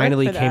off of work.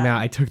 Finally came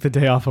out. I took the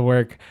day off of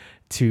work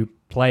to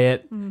play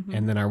it,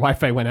 and then our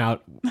Wi-Fi went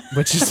out,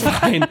 which is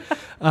fine.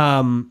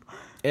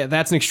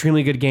 That's an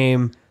extremely good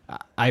game.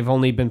 I've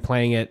only been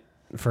playing it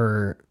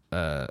for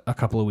a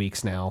couple of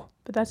weeks now.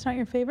 But that's not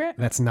your favorite?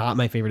 That's not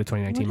my favorite of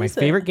 2019. My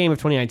favorite game of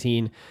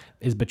 2019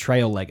 is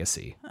Betrayal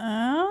Legacy.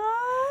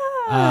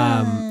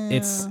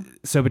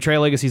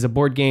 Betrayal Legacy is a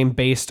board game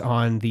based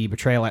on the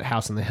Betrayal at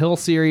House on the Hill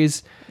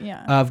series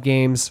of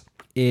games,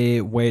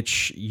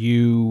 which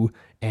you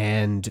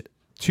and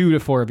 2 to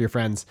 4 of your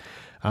friends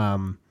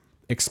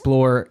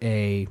explore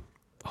a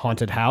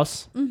haunted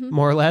house,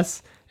 more or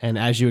less. And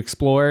as you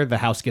explore, the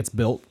house gets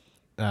built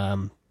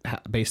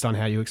based on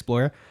how you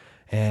explore.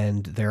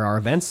 And there are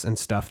events and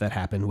stuff that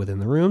happen within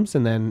the rooms.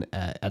 And then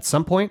at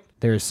some point,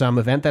 there's some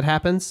event that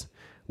happens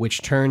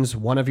which turns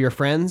one of your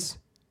friends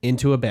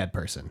into a bad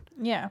person.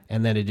 Yeah.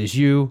 And then it is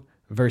you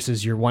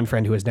versus your one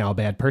friend who is now a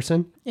bad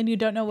person. And you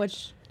don't know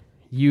which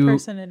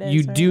person it is.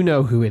 You do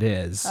know who it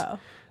is.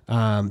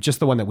 Oh.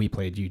 Just the one that we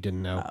played, you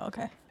didn't know. Oh,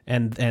 okay.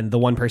 And the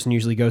one person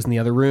usually goes in the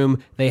other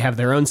room. They have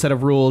their own set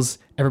of rules.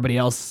 Everybody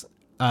else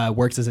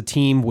works as a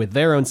team with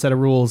their own set of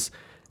rules.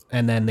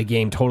 And then the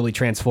game totally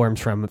transforms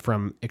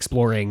from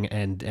exploring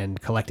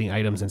and collecting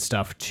items and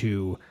stuff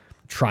to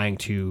trying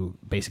to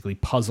basically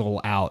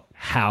puzzle out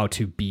how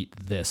to beat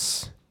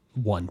this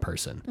one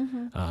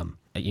person.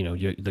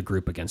 The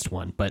group against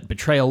one. But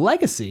Betrayal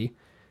Legacy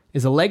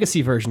is a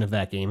legacy version of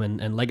that game.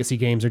 And legacy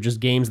games are just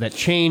games that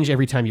change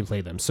every time you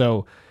play them.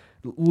 So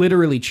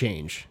literally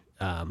change.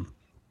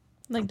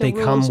 Like the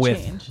rules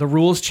change. The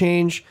rules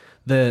change.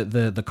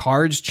 The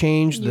cards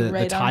change,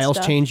 the tiles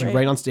change, right? You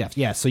write on stuff.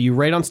 Yeah, so you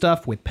write on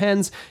stuff with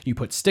pens, you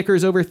put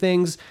stickers over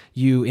things.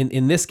 You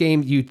in this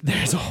game,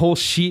 there's a whole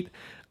sheet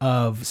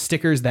of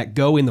stickers that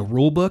go in the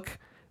rule book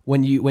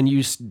when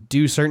you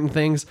do certain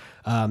things.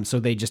 So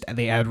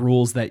they add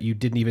rules that you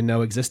didn't even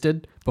know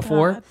existed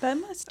before. That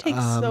must take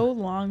so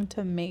long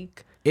to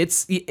make.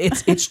 It's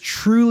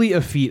truly a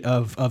feat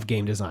of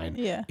game design.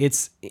 Yeah.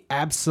 It's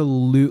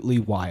absolutely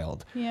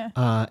wild. Yeah.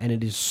 And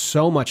it is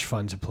so much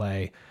fun to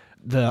play.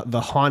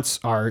 The haunts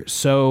are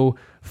so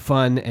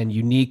fun and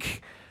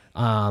unique.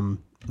 The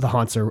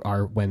haunts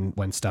are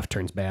when stuff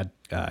turns bad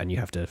and you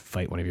have to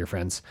fight one of your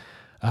friends.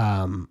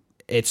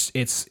 It's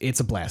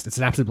a blast. It's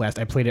an absolute blast.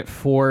 I played it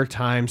 4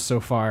 times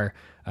so far.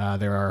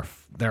 There are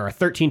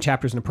 13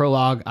 chapters in the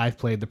prologue. I've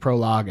played the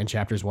prologue and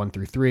chapters 1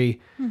 through 3.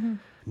 Mm-hmm.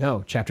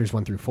 No, chapters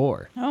 1 through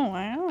 4. Oh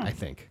wow! I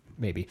think.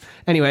 Maybe.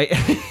 Anyway,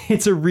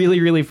 it's a really,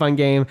 really fun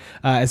game,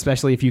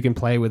 especially if you can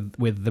play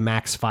with the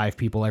max 5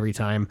 people every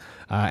time.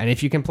 And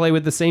if you can play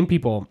with the same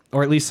people,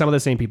 or at least some of the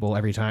same people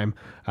every time.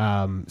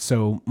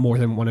 So more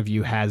than one of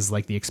you has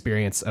like the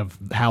experience of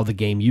how the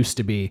game used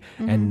to be,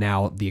 and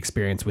now the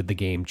experience with the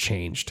game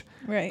changed.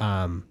 Right.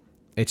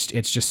 It's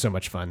just so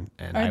much fun.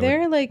 And are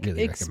there like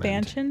really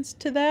expansions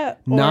to that?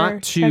 Or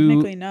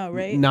technically no,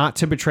 right? Not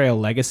to Betrayal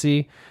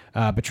Legacy.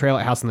 Betrayal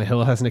at House on the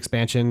Hill has an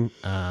expansion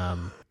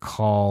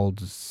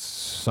called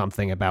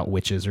something about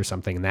witches or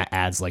something, and that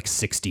adds like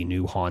 60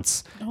 new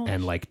haunts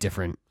and like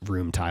different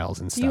room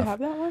tiles and stuff. Do you have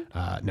that one?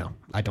 No,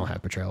 I don't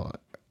have Betrayal.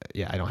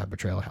 Yeah, I don't have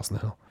Betrayal at House on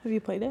the Hill. Have you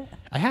played it?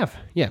 I have.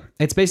 Yeah,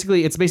 it's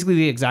basically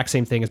the exact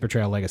same thing as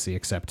Betrayal Legacy,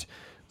 except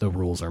the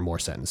rules are more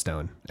set in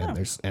stone,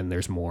 and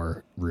there's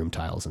more room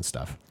tiles and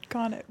stuff.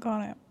 Got it.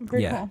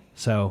 Very cool.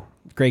 So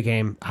great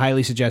game.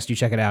 Highly suggest you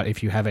check it out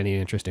if you have any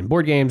interest in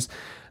board games.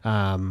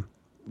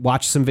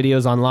 Watch some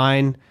videos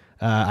online.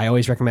 I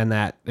always recommend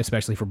that,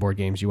 especially for board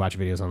games. You watch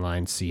videos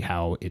online, see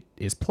how it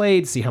is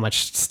played, see how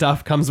much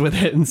stuff comes with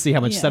it, and see how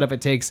much setup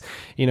it takes.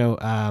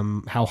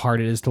 How hard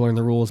it is to learn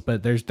the rules.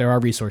 But there are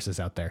resources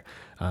out there,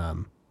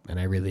 and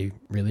I really,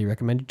 really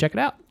recommend you check it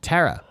out.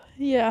 Tara.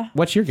 Yeah.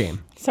 What's your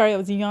game? Sorry, I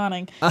was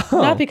yawning. Oh.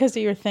 Not because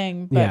of your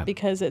thing, but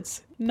because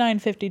it's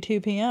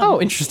 9:52 p.m.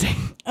 Oh, interesting.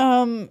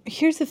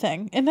 Here's the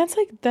thing, and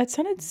that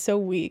sounded so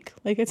weak.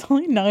 Like it's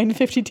only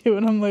 9:52,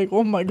 and I'm like,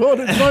 oh my god,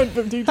 it's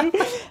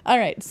 9:52. All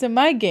right, so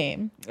my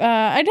game.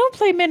 I don't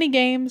play many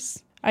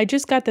games. I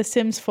just got The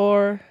Sims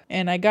 4,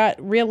 and I got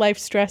real life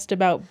stressed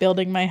about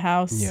building my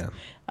house. Yeah.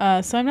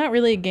 So I'm not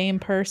really a game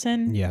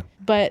person. Yeah.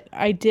 But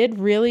I did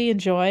really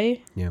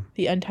enjoy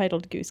the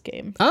Untitled Goose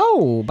Game.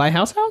 Oh, by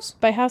House House?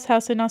 By House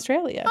House in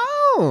Australia.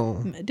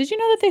 Oh. Did you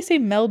know that they say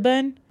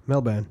Melbourne?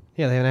 Melbourne.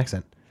 Yeah, they have an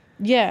accent.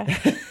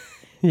 Yeah.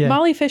 Yeah.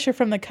 Molly Fisher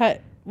from The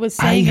Cut was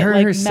saying it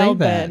like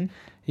Melbourne.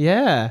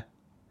 Yeah.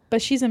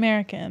 but she's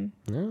American.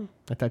 No,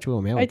 I thought you were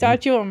American. I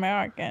thought you were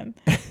American.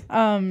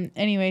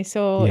 Anyway,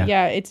 so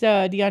yeah, it's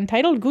the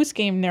Untitled Goose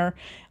Game there.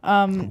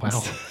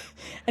 Wow.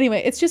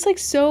 Anyway, it's just like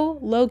so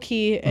low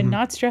key and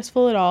not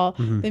stressful at all.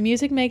 The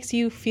music makes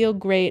you feel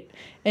great,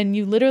 and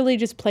you literally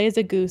just play as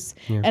a goose.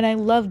 Yeah. And I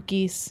love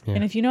geese. Yeah.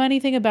 And if you know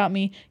anything about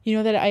me, you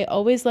know that I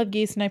always love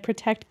geese and I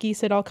protect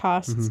geese at all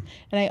costs.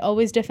 And I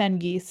always defend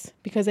geese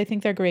because I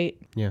think they're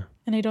great. Yeah.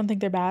 And I don't think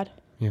they're bad.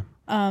 Yeah.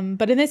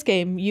 But in this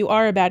game, you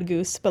are a bad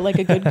goose, but like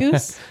a good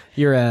goose.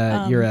 You're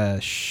a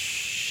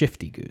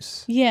shifty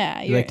goose.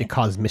 Yeah. You like to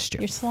cause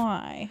mischief. You're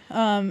sly.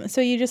 So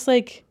you just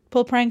like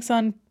pull pranks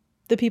on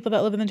the people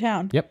that live in the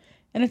town. Yep.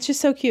 And it's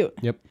just so cute.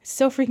 Yep.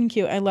 So freaking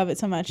cute. I love it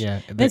so much.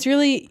 Yeah. And it's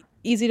really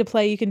easy to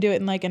play. You can do it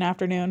in like an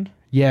afternoon.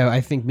 Yeah,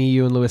 I think me,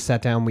 you, and Lewis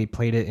sat down. We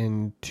played it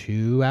in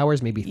 2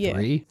 hours, maybe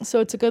 3.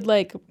 So it's a good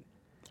like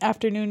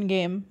afternoon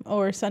game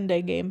or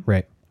Sunday game.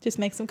 Right. Just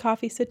make some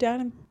coffee, sit down,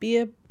 and be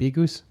a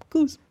goose.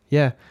 Goose.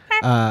 Yeah.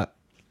 That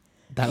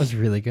was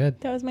really good.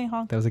 That was my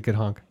honk. That was a good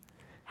honk.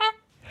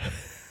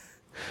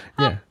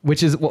 Yeah,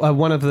 which is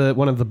one of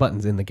the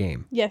buttons in the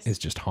game. Yes. Is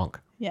just honk.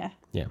 Yeah.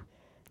 Yeah.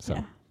 So.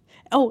 Yeah.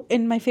 Oh,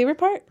 and my favorite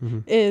part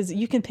is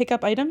you can pick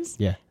up items.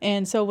 Yeah.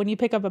 And so when you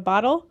pick up a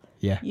bottle,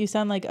 yeah, you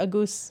sound like a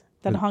goose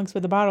that honks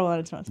with a bottle on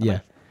its mouth.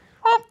 Yeah.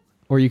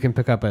 Or you can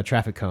pick up a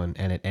traffic cone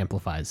and it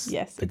amplifies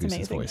the goose's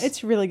amazing. voice.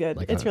 It's really good.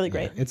 Like it's really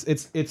great.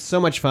 It's so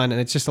much fun, and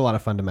it's just a lot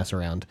of fun to mess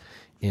around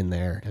in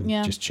there and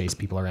just chase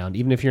people around,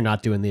 even if you're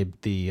not doing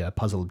the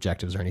puzzle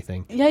objectives or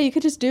anything. Yeah, you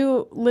could just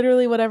do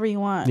literally whatever you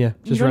want. Yeah,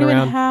 just you don't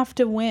even have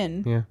to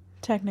win. Yeah,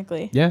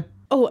 technically. Yeah.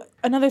 Oh,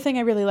 another thing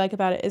I really like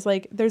about it is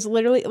like there's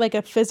literally like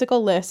a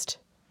physical list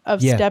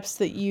of steps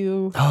that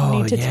you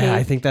need to take.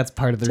 I think that's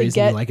part of the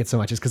reason you like it so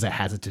much is because it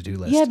has a to-do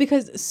list. Yeah,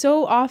 because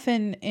so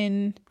often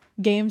in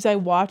games I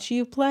watch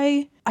you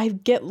play, I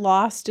get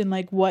lost in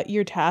like what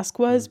your task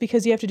was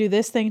because you have to do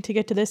this thing to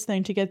get to this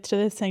thing to get to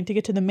this thing to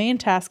get to the main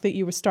task that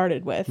you were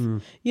started with.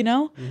 You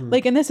know?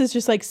 Like, and this is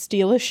just like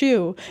steal a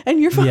shoe and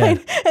you're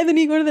fine. And then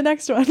you go to the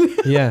next one.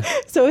 Yeah.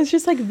 So it's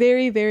just like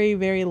very, very,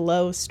 very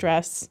low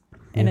stress.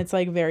 And it's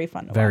like very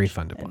fun to watch. Very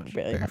fun to play.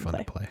 Really very fun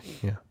to play.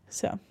 Yeah.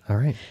 So. All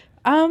right.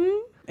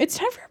 It's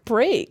time for a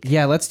break.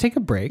 Yeah, let's take a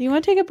break. You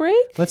want to take a break?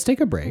 Let's take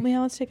a break. Yeah,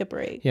 let's take a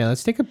break. Yeah,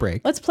 let's take a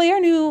break. Let's play our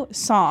new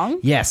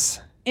song.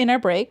 Yes. In our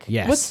break.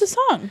 Yes. What's the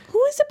song?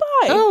 Who is it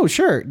by? Oh,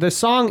 sure. The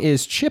song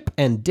is Chip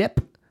and Dip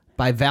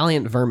by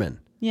Valiant Vermin.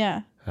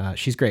 Yeah.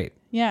 She's great.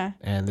 Yeah.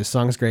 And this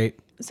song's great.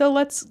 So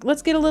let's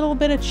get a little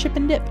bit of Chip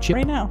and Dip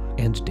right now.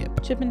 And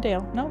Dip. Chip and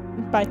Dale. No,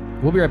 bye.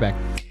 We'll be right back.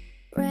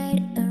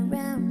 Right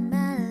around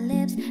my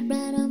lips,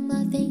 right on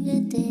my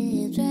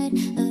fingertips, right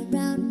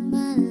around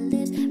my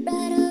lips,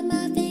 right on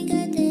my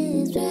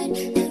fingertips, right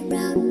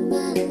around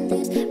my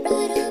lips,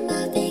 right on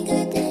my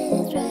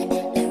fingertips, right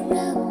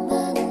around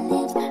my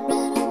lips, right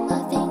on my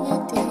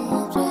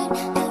fingertips, right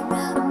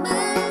around my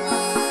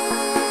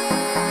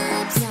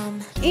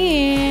lips.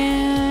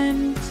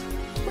 And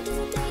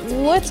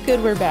what's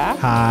good? We're back.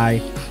 Hi.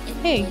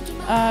 Hey,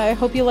 I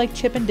hope you like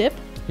Chip and Dip.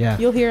 Yeah.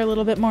 You'll hear a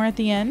little bit more at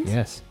the end.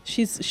 Yes.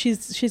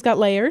 She's got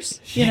layers,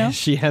 you know?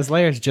 She has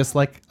layers just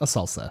like a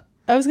salsa.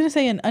 I was going to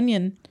say an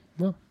onion.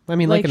 Well, I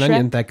mean like an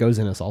onion that goes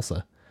in a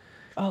salsa.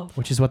 Oh.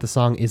 Which is what the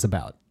song is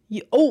about.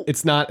 Oh.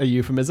 It's not a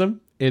euphemism.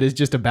 It is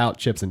just about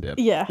chips and dip.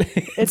 Yeah.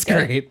 It's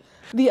great.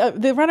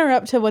 The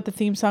runner-up to what the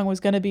theme song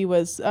was going to be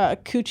was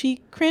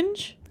Coochie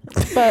Cringe.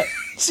 But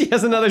she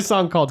has another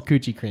song called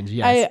Coochie Cringe.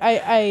 Yes,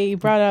 I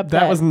brought up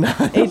that was not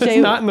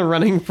AJ, not in the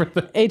running for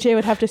the AJ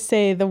would have to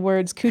say the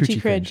words Coochie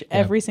Cringe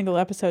every single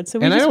episode. So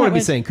and I don't want to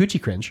be saying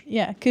Coochie Cringe.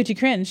 Yeah, Coochie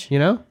Cringe. You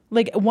know,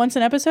 like once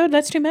an episode.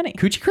 That's too many.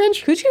 Coochie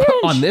Cringe. Coochie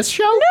Cringe on this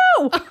show.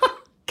 No.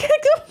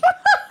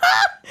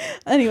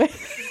 Anyway.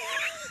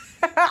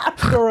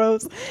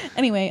 Gross.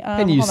 Anyway,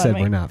 and you said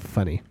we're not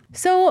funny.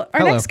 So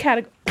our next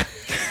category.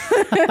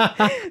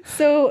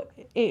 So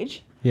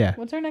age. Yeah.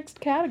 What's our next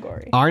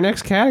category? Our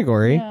next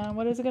category. Yeah.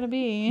 What is it going to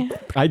be?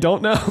 I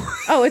don't know.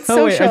 Oh, it's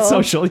social. Wait, it's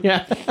social.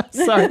 Yeah.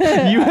 Sorry.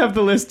 You have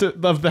the list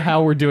of the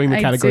how we're doing the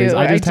categories.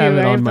 I just have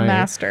it on my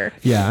master.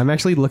 Yeah. I'm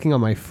actually looking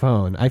on my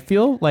phone. I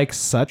feel like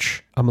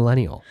such a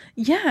millennial.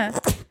 Yeah.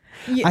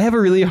 I have a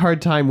really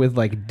hard time with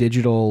like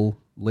digital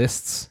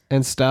lists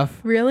and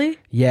stuff. Really?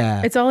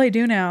 Yeah. It's all I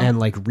do now. And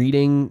like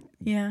reading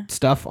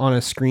stuff on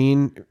a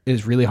screen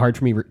is really hard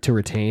for me to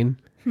retain.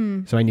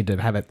 So I need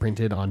to have it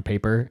printed on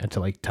paper and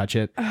to like touch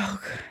it.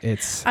 Oh,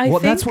 it's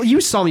that's what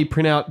you saw me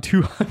print out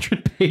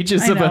 200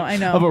 pages of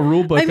a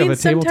rule book of a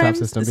tabletop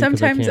system.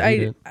 Sometimes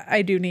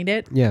I do need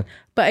it. Yeah.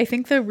 But I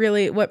think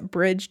what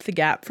bridged the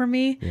gap for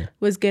me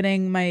was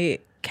getting my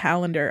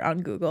calendar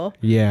on Google.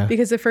 Yeah.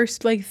 Because the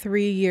first like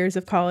 3 years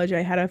of college,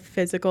 I had a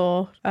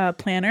physical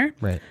planner.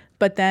 Right.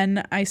 But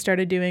then I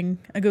started doing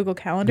a Google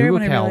Calendar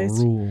when I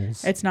realized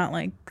rules. It's not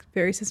like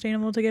very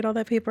sustainable to get all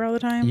that paper all the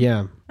time.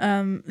 Yeah.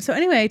 So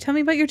anyway, tell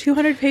me about your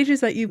 200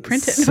 pages that you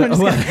printed.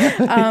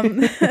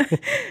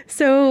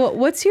 So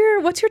what's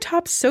your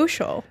top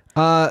social?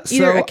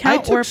 Either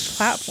account or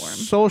platform.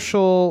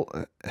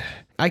 Social.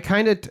 I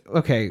kind of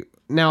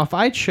now if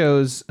I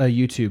chose a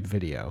YouTube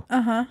video,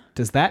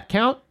 does that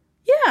count?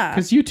 Yeah.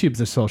 Because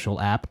YouTube's a social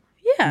app.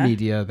 Yeah.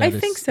 Media. I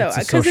think so.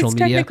 Because it's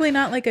technically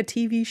not like a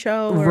TV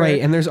show.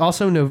 Right. And there's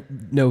also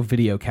no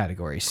video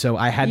category. So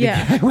I had to,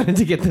 I wanted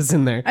to get this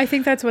in there. I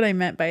think that's what I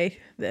meant by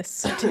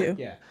this too.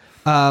 Yeah.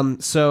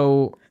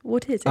 So.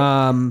 What is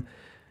it?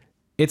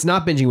 It's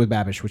not Binging with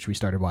Babish, which we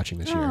started watching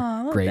this year.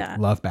 Love Great. that.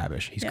 Love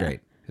Babish. He's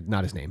great.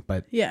 Not his name,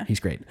 but he's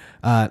great.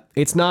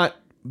 It's not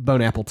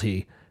Bone Apple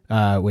Tea,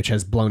 which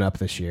has blown up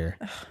this year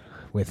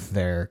with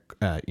their,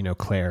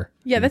 Claire,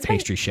 that's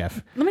pastry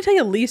chef. Let me tell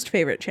you, least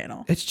favorite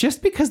channel. It's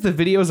just because the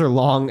videos are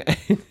long.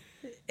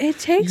 It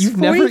takes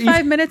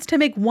 45 minutes to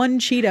make one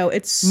Cheeto.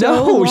 It's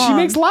so long. She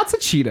makes lots of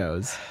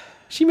Cheetos.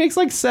 She makes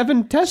like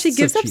 7 tests. She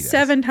gives of up Cheetos.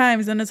 7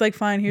 times and is like,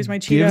 fine, here's my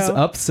Cheeto. Gives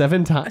up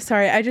 7 times.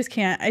 Sorry, I just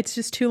can't. It's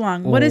just too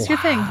long. What is your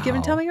thing?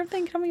 Tell me your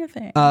thing. Tell me your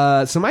thing.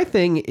 So my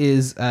thing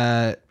is,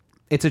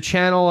 it's a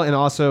channel and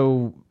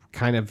also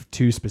kind of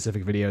 2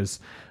 specific videos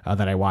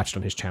that I watched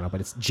on his channel,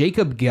 but it's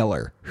Jacob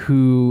Geller,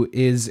 who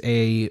is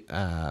he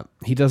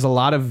does a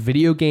lot of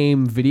video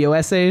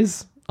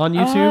essays on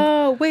YouTube.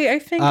 Oh, wait, I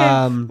think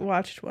I've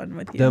watched one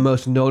with you. The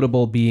most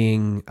notable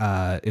being,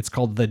 it's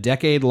called The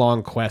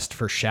Decade-Long Quest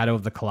for Shadow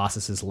of the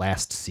Colossus's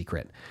Last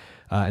Secret.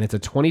 And it's a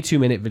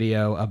 22-minute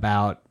video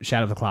about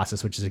Shadow of the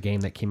Colossus, which is a game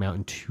that came out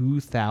in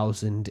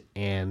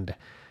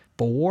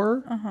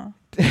 2004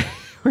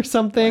 or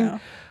something. Wow.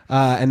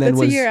 And then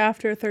That's a year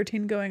after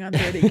 13 Going on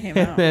 30 came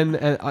out. And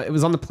then it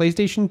was on the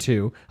PlayStation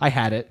 2. I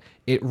had it.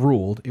 It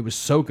ruled. It was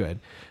so good.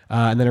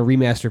 And then a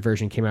remastered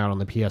version came out on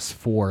the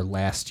PS4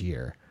 last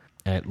year.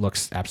 And it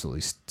looks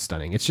absolutely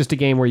stunning. It's just a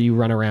game where you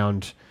run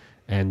around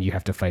and you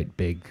have to fight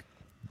big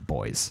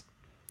boys.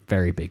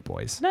 Very big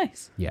boys.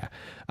 Nice. Yeah.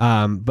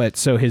 But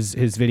so his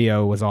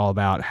video was all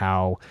about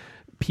how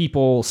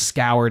people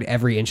scoured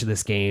every inch of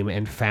this game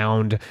and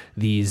found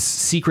these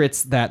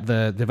secrets that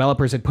the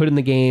developers had put in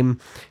the game.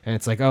 And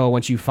it's like, oh,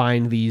 once you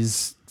find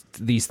these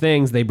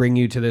things, they bring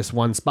you to this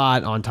one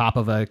spot on top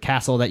of a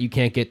castle that you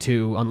can't get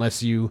to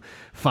unless you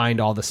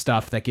find all the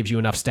stuff that gives you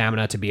enough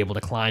stamina to be able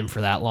to climb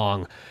for that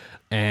long.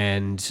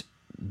 And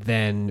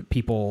then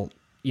people,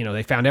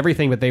 they found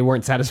everything, but they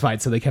weren't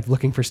satisfied. So they kept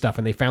looking for stuff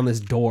and they found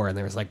this door and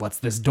they was like, what's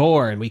this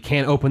door? And we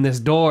can't open this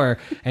door.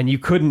 And you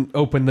couldn't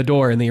open the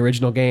door in the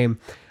original game.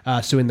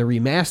 So in the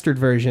remastered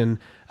version,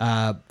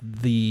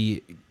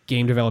 the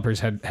game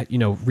developers had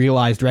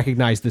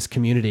recognized this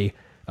community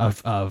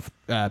of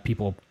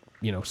people,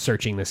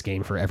 searching this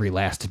game for every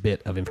last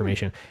bit of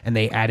information. And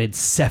they added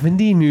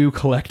 70 new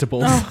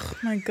collectibles. Oh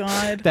my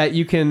God. That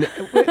you can,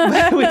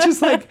 which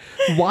is like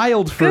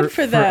wild for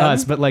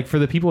us, but like for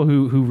the people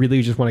who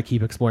really just want to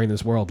keep exploring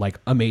this world, like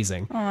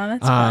amazing. Oh,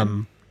 that's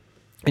fun.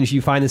 And if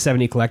you find the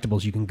 70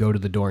 collectibles, you can go to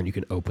the door and you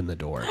can open the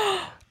door.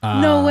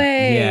 No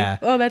way. Yeah.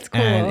 Oh, that's cool.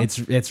 And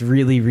it's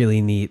really,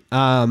 really neat.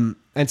 And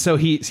so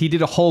he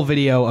did a whole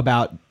video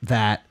about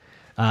that,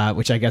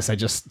 which I guess I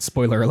just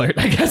spoiler alert,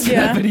 I guess, for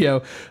that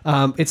video.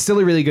 It's still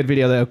a really good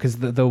video though, because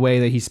the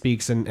way that he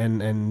speaks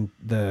and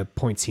the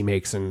points he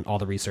makes and all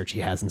the research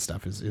he has and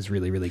stuff is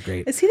really, really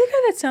great. Is he the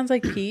guy that sounds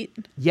like Pete?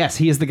 Yes,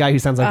 he is the guy who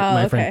sounds like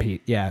my friend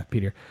Pete. Yeah,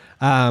 Peter.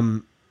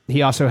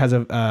 He also has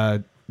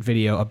a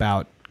video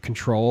about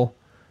Control,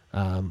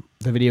 the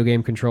video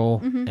game Control,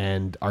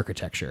 and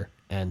architecture,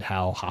 and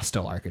how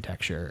hostile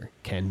architecture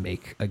can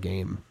make a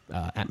game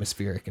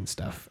atmospheric and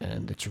stuff.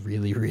 And it's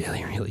really,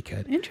 really, really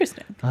good.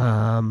 Interesting.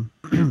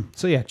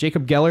 So yeah,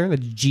 Jacob Geller, the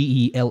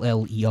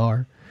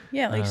Geller.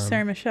 Yeah, like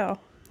Sarah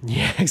Michelle.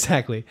 Yeah,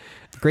 exactly.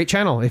 Great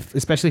channel,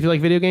 especially if you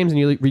like video games and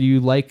you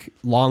like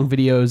long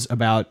videos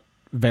about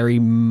very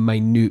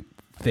minute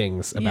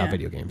things about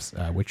video games,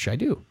 which I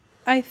do.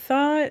 I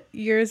thought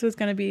yours was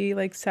going to be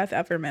like Seth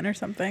Everman or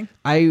something.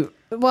 Seth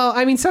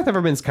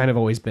Everman's kind of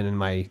always been in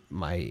my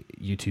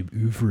YouTube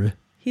oeuvre.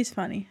 He's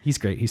funny. He's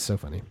great. He's so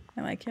funny.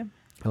 I like him.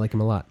 I like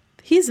him a lot.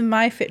 He's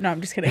my favorite. No, I'm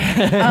just kidding.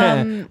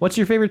 What's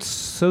your favorite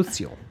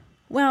social?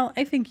 Well,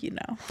 I think you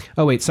know.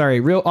 Oh, wait,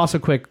 sorry. Also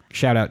quick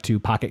shout out to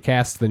Pocket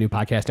Cast, the new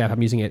podcast app.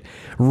 I'm using it.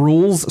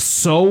 Rules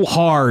so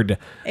hard.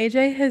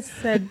 AJ has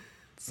said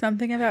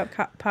something about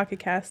Pocket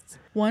Casts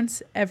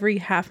once every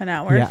half an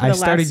hour. Yeah, I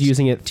started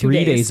using it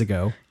 3 days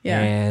ago. Yeah.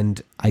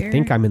 And I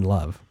think I'm in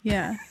love.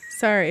 Yeah.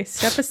 Sorry.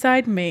 Step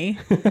aside me.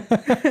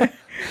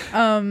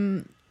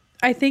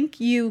 I think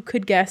you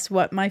could guess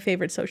what my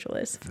favorite social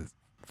is.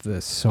 The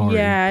Sorry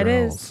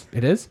Girls. It is.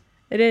 It is?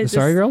 It is. The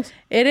Sorry Girls?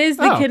 It is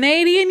the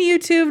Canadian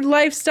YouTube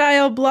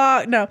lifestyle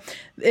blog. No,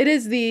 it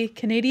is the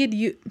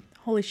Canadian...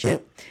 Holy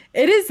shit.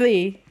 It is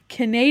the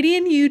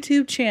Canadian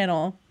YouTube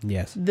channel.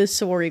 Yes. The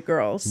Sorry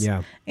Girls.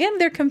 Yeah.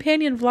 And their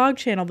companion vlog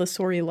channel, The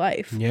Sorry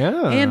Life.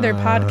 Yeah. And their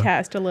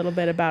podcast a little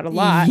bit about a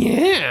lot.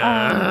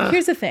 Yeah.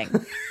 Here's the thing.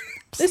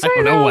 I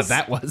don't know what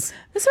that was.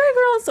 The Sorry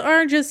Girls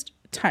are just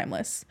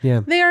timeless.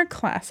 Yeah. They are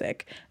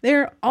classic.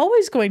 They're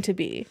always going to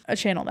be a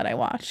channel that I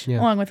watch,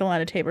 along with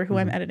Alana Tabor, who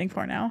I'm editing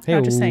for now. Hey-o.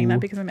 Not just saying that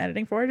because I'm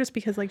editing for her, just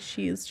because like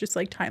she's just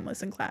like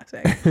timeless and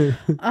classic. The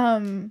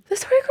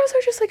Story Girls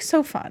are just like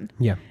so fun.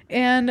 Yeah.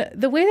 And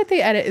the way that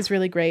they edit is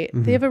really great.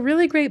 They have a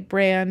really great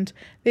brand.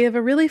 They have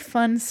a really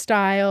fun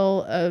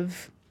style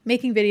of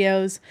making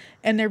videos,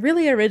 and they're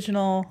really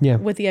original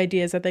with the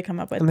ideas that they come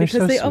up with, because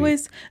so they sweet.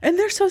 always, and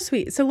they're so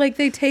sweet. So like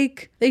they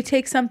take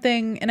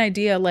something, an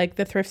idea like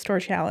the thrift store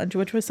challenge,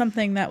 which was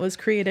something that was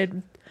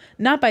created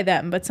not by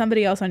them, but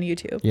somebody else on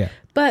YouTube. Yeah.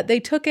 But they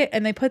took it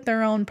and they put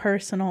their own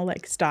personal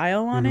like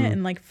style on it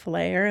and like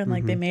flair, and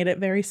like they made it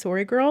very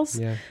Story Girls.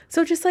 Yeah.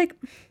 So just like,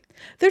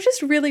 they're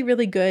just really,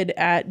 really good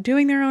at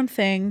doing their own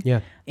thing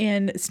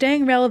and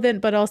staying relevant,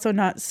 but also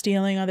not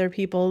stealing other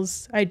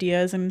people's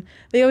ideas. And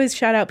they always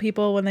shout out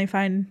people when they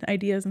find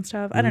ideas and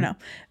stuff. I don't know.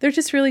 They're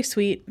just really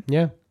sweet.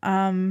 Yeah.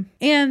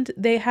 And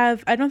they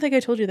have, I don't think I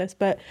told you this,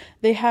 but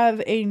they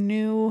have a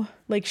new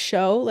like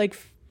show, like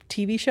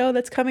TV show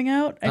that's coming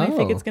out. And I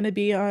think it's going to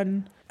be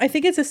on, I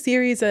think it's a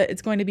series that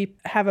it's going to be,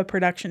 have a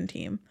production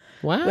team.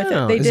 Wow. With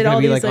it. They Is did it going all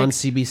to be these, like on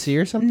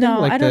CBC or something? No,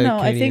 like I don't know.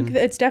 Canadian... I think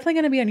it's definitely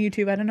going to be on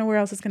YouTube. I don't know where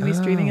else it's going to be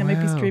streaming. It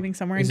might be streaming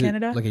somewhere in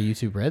Canada. It like a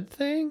YouTube Red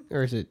thing,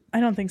 or is it? I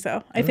don't think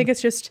so. I think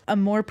it's just a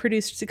more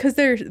produced, because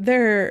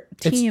their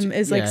team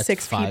is like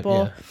 6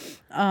 people.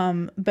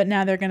 Yeah. But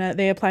now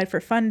they applied for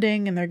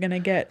funding, and they're gonna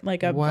get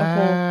like a whole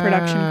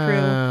production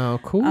crew. Wow,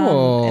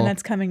 cool. And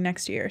that's coming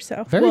next year.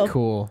 So very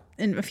cool.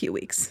 In a few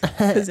weeks,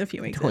 because a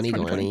few weeks.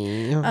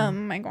 2020. Oh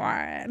my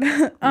god.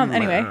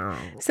 Anyway,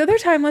 so they're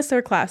timeless.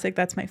 They're classic.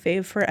 That's my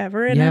fave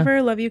forever and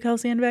ever. Love you,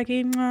 Kelsey and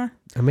Becky. Mwah.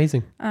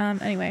 Amazing.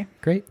 Anyway.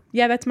 Great.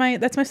 Yeah, that's my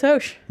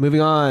soch.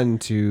 Moving on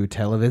to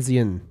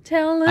television.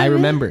 I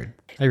remembered.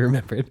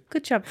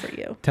 Good job for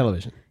you.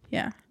 Television.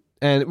 Yeah.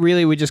 And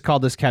really, we just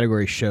called this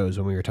category shows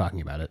when we were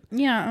talking about it.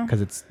 Yeah.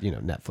 Because it's,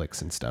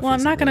 Netflix and stuff. Well,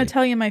 I'm not going to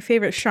tell you my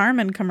favorite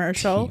Charmin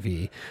commercial.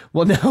 TV.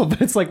 Well, no,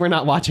 but it's like we're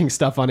not watching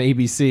stuff on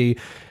ABC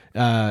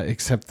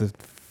except the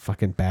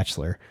fucking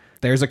Bachelor.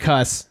 There's a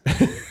cuss.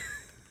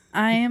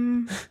 I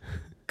am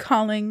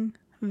calling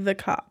the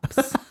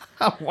cops.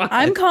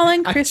 I'm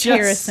calling Chris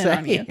Harrison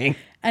on you.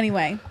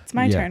 Anyway, it's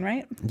my turn,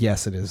 right?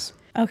 Yes, it is.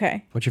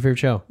 Okay. What's your favorite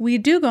show? We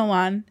do go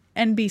on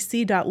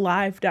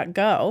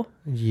nbc.live.go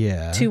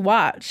to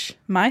watch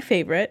my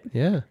favorite.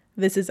 Yeah.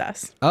 This Is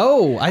Us.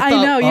 Oh, I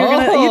know you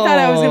thought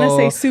I was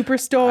gonna say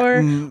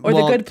Superstore or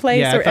The Good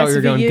Place or I thought SVU. we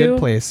were going Good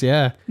Place.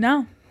 Yeah.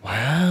 No.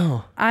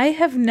 Wow. I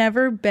have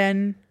never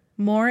been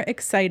more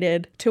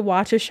excited to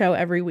watch a show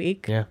every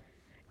week. Yeah.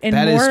 And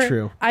that is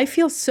true. I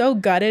feel so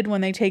gutted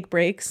when they take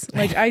breaks.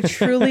 Like I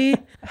truly,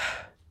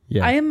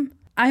 I'm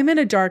in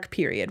a dark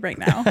period right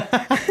now.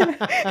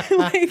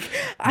 Like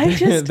I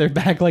just they're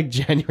back like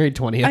January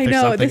 20th. I know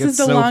or something. this is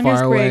the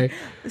longest break.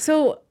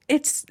 So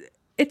it's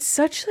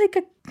such like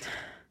a.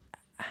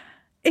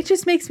 It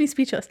just makes me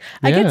speechless.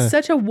 Yeah. I get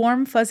such a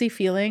warm fuzzy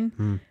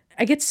feeling.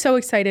 I get so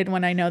excited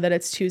when I know that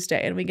it's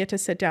Tuesday and we get to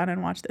sit down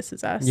and watch This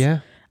Is Us. Yeah.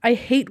 I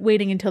hate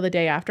waiting until the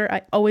day after.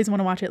 I always want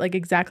to watch it like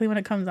exactly when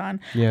it comes on.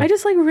 Yeah. I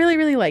just like really,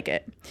 really like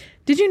it.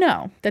 Did you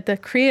know that the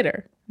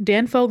creator,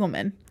 Dan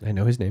Fogelman, I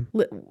know his name,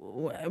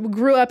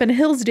 grew up in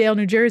Hillsdale,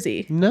 New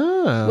Jersey?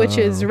 No. Which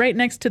is right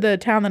next to the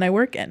town that I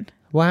work in.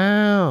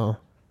 Wow.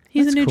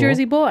 He's a New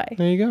Jersey boy.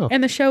 There you go.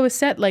 And the show is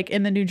set like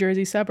in the New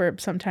Jersey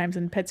suburbs, sometimes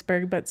in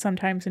Pittsburgh, but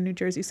sometimes in New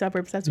Jersey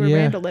suburbs. That's where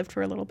Randall lived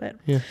for a little bit.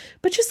 Yeah.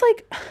 But just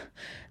like,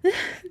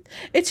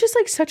 it's just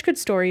like such good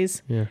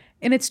stories. Yeah.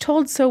 And it's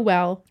told so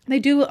well. They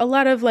do a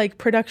lot of like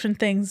production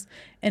things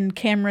and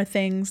camera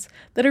things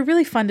that are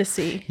really fun to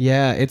see.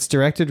 Yeah, it's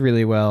directed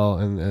really well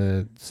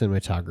and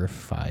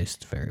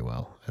cinematographized very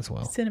well as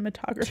well.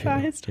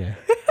 Cinematographized? Yeah.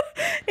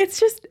 It's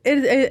just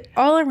it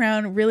all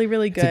around really,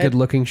 really good. It's a good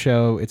looking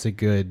show. It's a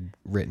good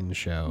written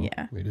show.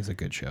 Yeah. It is a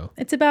good show.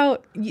 It's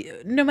about,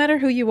 no matter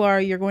who you are,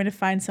 you're going to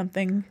find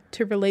something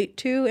to relate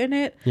to in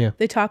it. Yeah.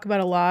 They talk about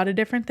a lot of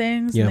different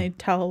things and they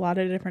tell a lot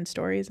of different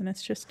stories, and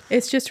it's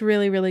just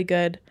really, really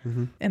good.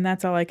 Mm-hmm. And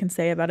that's all I can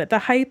say about it. The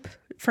hype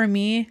for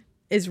me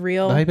is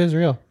real. The hype is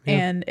real. Yeah.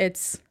 And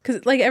it's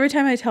because like every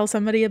time I tell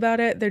somebody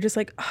about it, they're just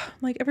like, oh,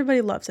 like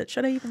everybody loves it.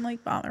 Should I even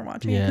like bother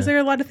watching it? Because there are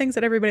a lot of things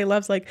that everybody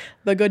loves, like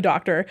The Good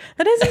Doctor.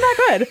 That isn't that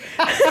good.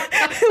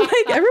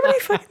 Like everybody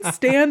fucking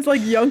stands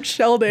like Young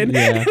Sheldon.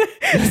 Yeah.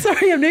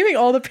 Sorry, I'm naming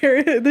all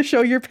the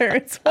show your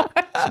parents watch.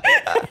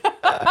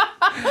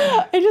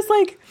 I just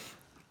like,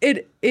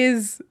 it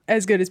is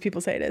as good as people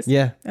say it is.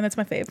 Yeah. And that's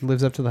my fave. It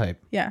lives up to the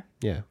hype. Yeah.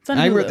 Yeah. It's on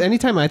Hulu.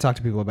 Anytime I talk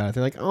to people about it,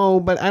 they're like,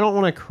 oh, but I don't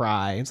want to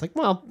cry. It's like,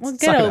 well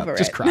get over it.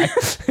 Just cry.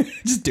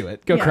 Just do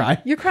it. Go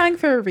cry. You're crying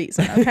for a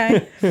reason,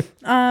 okay?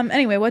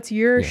 Anyway, what's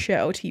your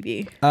show,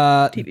 TV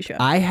show?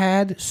 I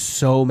had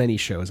so many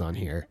shows on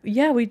here.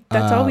 Yeah,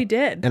 that's all we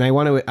did. And I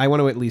want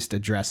to at least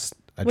address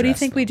what do you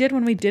think them. we did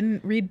when we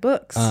didn't read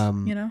books?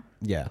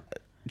 Yeah.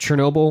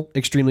 Chernobyl,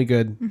 extremely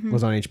good,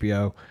 was on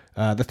HBO.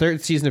 The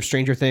third season of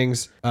Stranger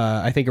Things,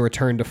 I think a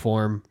return to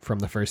form from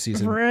the first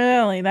season.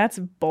 Really? That's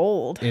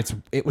bold.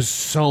 It was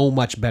so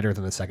much better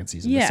than the second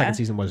season. Yeah. The second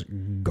season was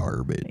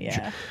garbage.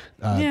 Yeah.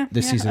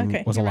 This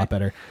season was a lot right.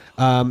 better.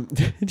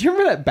 Do you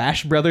remember that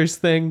Bash Brothers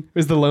thing? It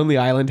was the Lonely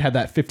Island, had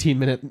that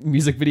 15-minute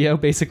music video,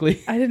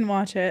 basically. I didn't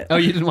watch it. Oh,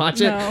 you didn't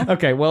watch it? No.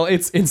 Okay, well,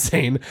 it's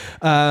insane.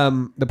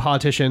 The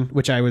Politician,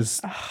 which I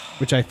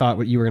thought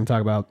what you were going to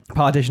talk about.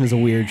 Politician is a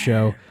weird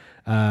show.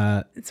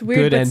 It's weird,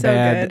 good but and so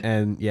bad, good.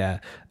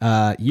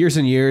 and Years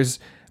and Years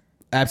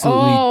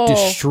absolutely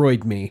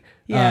destroyed me.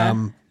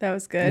 Yeah, that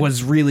was good.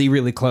 Was really,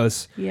 really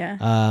close. Yeah.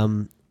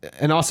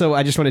 And also,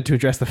 I just wanted to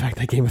address the fact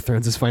that Game of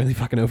Thrones is finally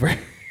fucking over.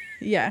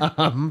 Yeah.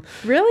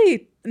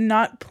 Really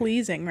not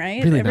pleasing,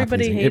 right? Really Everybody not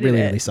pleasing. hated It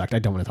really sucked. I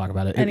don't want to talk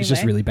about it. It was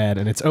just Anyway. really bad,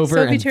 and it's over.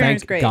 Sophie and Turner's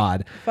thank great.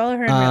 God. Follow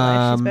her in real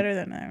life. She's better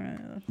than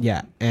I.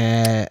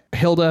 Yeah.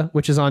 Hilda,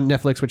 which is on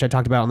Netflix, which I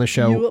talked about on the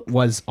show, Yup.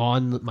 was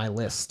on my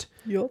list.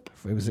 Yup.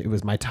 It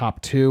was my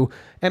top 2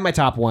 and my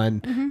top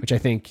 1, which I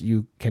think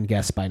you can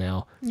guess by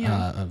now,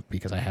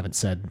 because I haven't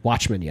said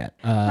Watchmen yet.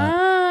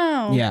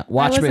 Yeah, I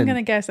Watchmen. wasn't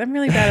gonna guess. I'm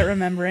really bad at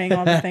remembering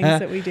all the things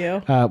that we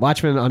do.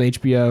 Watchmen on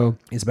HBO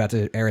is about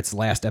to air its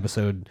last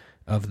episode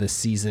of the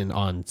season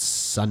on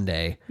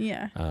Sunday.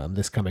 Yeah.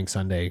 This coming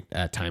Sunday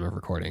at time of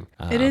recording.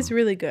 It is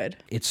really good.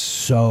 It's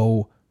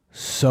so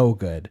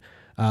good.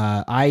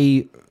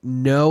 I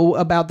know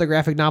about the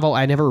graphic novel.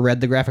 I never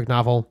read the graphic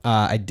novel.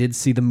 I did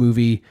see the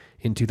movie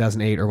in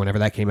 2008 or whenever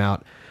that came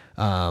out.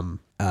 And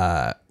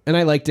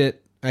I liked it.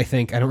 I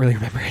think I don't really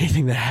remember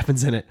anything that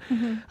happens in it.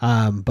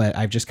 But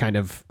I've just kind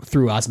of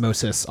through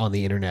osmosis on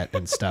the internet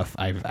and stuff,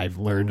 I've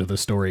learned the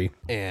story,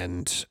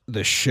 and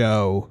the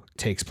show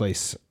takes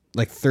place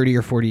like 30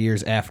 or 40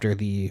 years after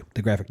the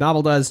graphic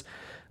novel does.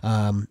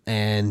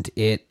 And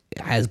it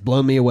has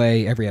blown me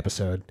away every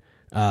episode.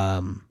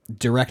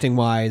 Directing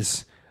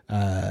wise,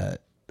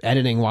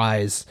 editing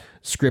wise,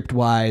 script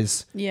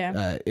wise.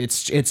 Yeah.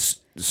 It's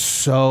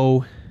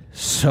so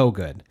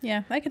good.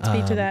 Yeah, I can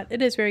speak to that.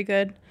 It is very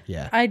good.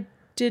 Yeah. I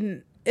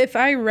didn't. If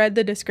I read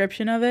the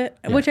description of it,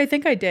 which I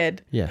think I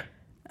did, Yeah.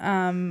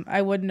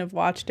 I wouldn't have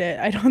watched it.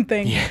 I don't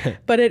think. Yeah.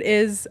 But it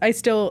is. I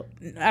still,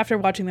 after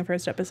watching the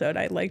first episode,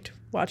 I liked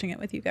watching it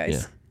with you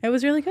guys. Yeah. It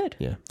was really good.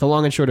 Yeah. The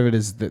long and short of it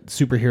is that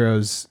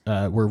superheroes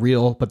were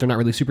real, but they're not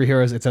really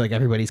superheroes. It's like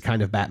everybody's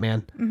kind of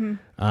Batman.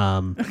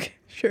 Okay,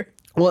 sure.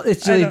 Well,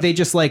 it's I really, don't- they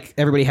just like,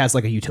 everybody has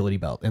like a utility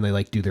belt and they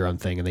like do their own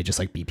thing and they just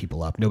like beat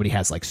people up. Nobody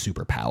has like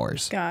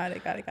superpowers. Got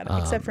it.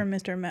 Except for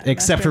Mr.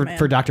 Except Masterman.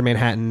 for Dr.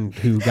 Manhattan,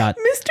 who got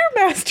Mr.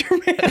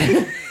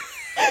 Masterman.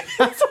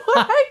 That's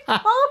what I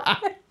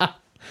call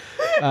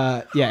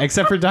him.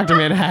 except for Dr.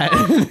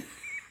 Manhattan,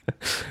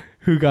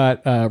 who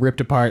got ripped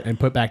apart and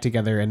put back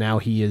together, and now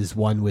he is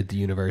one with the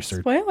universe.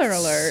 Or Spoiler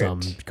alert.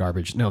 Some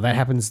garbage. No, that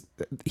happens.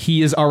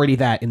 He is already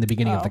that in the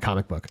beginning of the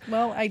comic book.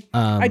 Well,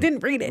 I didn't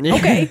read it.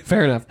 Okay.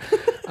 Fair enough.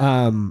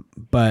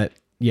 But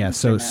yeah,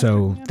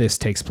 so this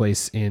takes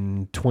place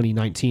in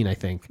 2019, I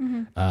think,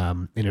 in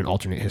an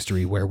alternate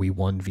history where we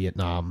won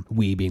Vietnam.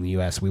 We being the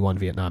U.S., we won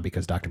Vietnam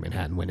because Dr.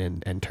 Manhattan went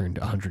in and turned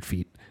 100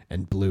 feet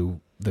and blew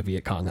the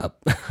Viet Cong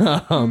up.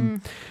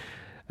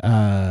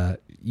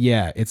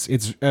 Yeah,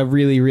 it's a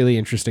really, really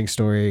interesting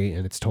story,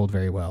 and it's told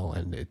very well,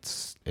 and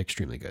it's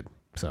extremely good.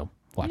 So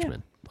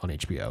Watchmen on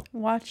HBO.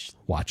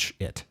 Watch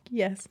it.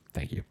 Yes.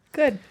 Thank you.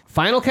 Good.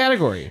 Final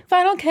category.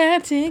 Final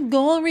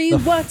category. The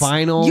What's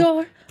final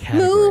your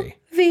category.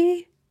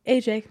 movie?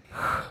 AJ.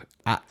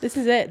 This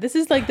is it. This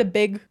is like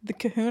the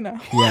kahuna.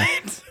 Yeah.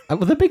 Well,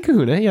 the big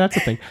kahuna. Yeah, that's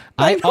the thing.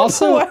 I Why was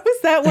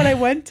that what I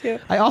went to?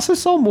 I also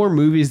saw more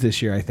movies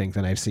this year, I think,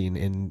 than I've seen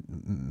in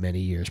many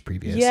years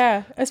previous.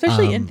 Yeah,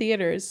 especially in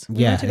theaters.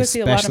 We Yeah, went to go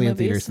see a lot of especially in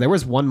movies. theaters. There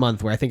was one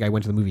month where I think I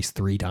went to the movies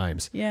 3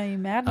 times. Yeah, you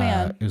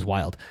madman. It was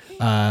wild.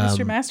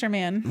 Mr.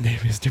 Masterman.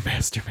 Mr.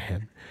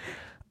 Masterman.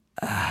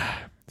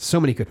 So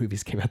many good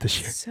movies came out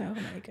this year. So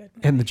many good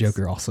And The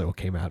Joker also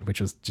came out, which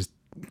was just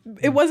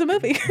It was a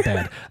movie.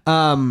 bad.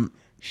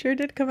 Sure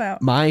did come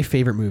out. My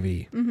favorite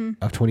movie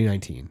of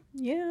 2019.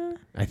 Yeah.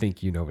 I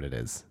think you know what it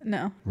is.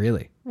 No.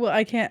 Really? Well,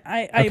 I can't.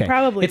 I Okay.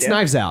 probably It's do.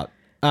 Knives Out.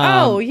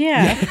 Oh,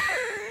 yeah.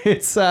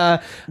 It's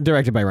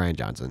directed by Ryan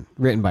Johnson,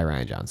 written by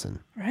Ryan Johnson.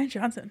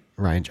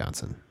 Ryan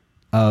Johnson.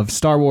 Of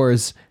Star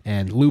Wars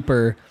and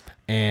Looper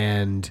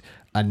and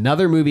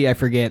another movie I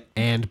forget,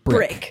 and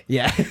Brick.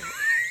 Yeah.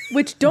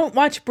 Which, don't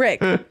watch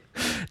Brick.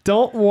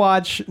 Don't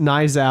watch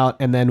Knives Out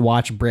and then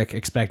watch Brick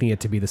expecting it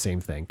to be the same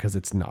thing, because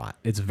it's not.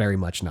 It's very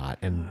much not.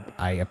 And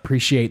I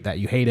appreciate that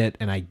you hate it,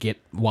 and I get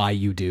why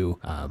you do.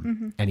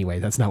 Anyway,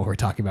 that's not what we're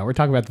talking about. We're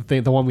talking about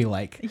the one we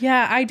like.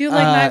 Yeah, I do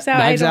like Knives Out.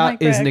 Knives I don't Out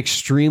like is an Brick.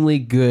 extremely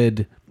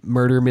good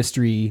murder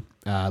mystery,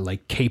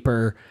 like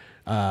caper,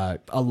 a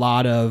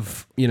lot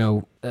of,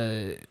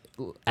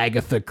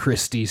 Agatha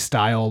Christie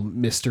style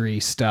mystery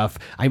stuff.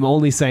 I'm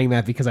only saying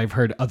that because I've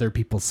heard other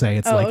people say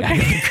it's like okay.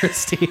 Agatha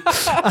Christie.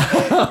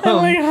 I'm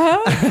like,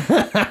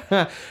 huh?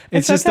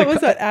 It's just that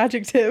was an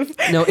adjective.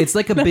 No, it's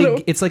like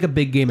a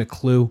big game of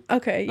Clue.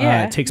 Okay,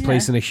 yeah. It takes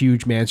place in a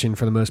huge mansion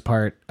for the most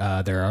part.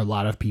 There are a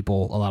lot of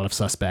people, a lot of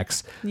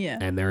suspects. Yeah.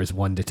 And there is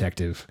one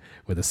detective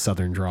with a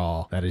southern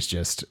drawl that is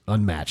just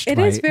unmatched It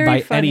by, is very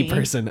by funny. any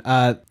person.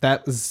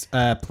 That was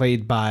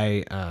played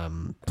by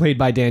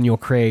Daniel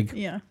Craig.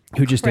 Yeah.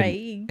 Who just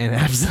Craig. did an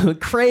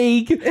absolute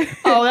Craig.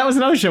 Oh, that was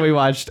another show we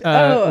watched.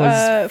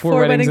 Was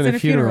Four Weddings and a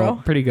Funeral.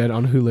 Pretty good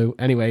on Hulu.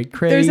 Anyway,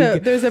 Craig.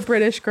 There's a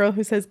British girl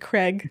who says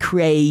Craig.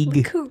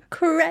 Craig.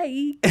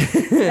 Craig.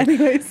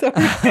 Anyway,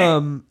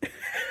 sorry.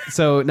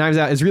 So Knives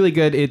Out is really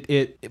good.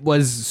 It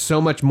was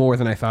so much more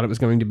than I thought it was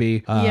going to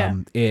be.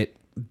 It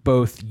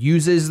both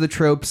uses the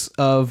tropes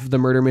of the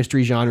murder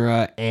mystery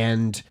genre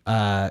and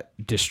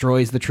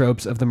destroys the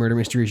tropes of the murder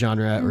mystery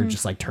genre, or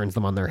just like turns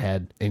them on their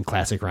head in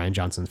classic Rian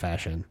Johnson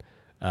fashion.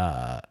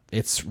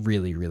 It's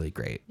really, really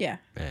great. Yeah.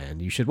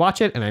 And you should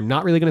watch it. And I'm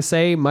not really going to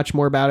say much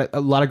more about it.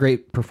 A lot of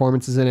great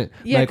performances in it.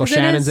 Yeah, Michael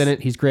Shannon's in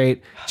it. He's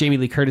great. Jamie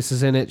Lee Curtis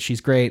is in it.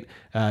 She's great.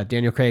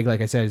 Daniel Craig,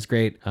 like I said, is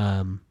great.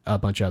 A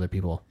bunch of other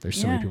people.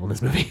 There's so many people in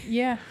this movie.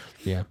 Yeah.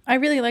 Yeah. I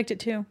really liked it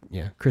too.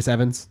 Yeah. Chris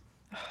Evans.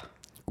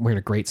 Wearing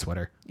a great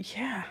sweater.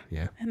 Yeah.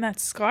 Yeah. And that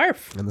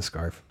scarf. And the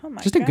scarf. Oh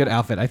my Just a God. good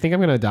outfit. I think I'm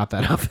going to adopt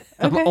that outfit.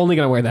 Okay. I'm only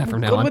going to wear that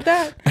from now Go on. with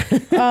that.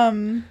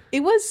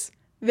 It was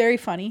very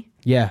funny.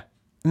 Yeah.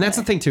 And that's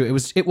the thing too.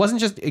 It wasn't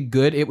just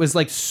good. It was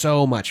like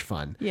so much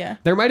fun. Yeah.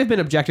 There might have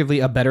been objectively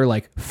a better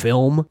like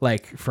film,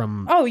 like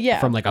from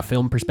from like a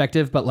film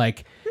perspective, but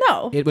like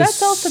No, it was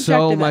that's all so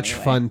subjective much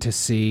anyway. fun to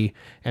see,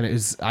 and it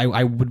was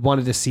I would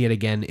wanted to see it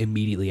again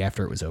immediately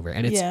after it was over.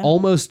 And it's Yeah.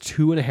 almost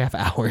 2.5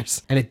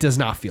 hours, and it does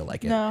not feel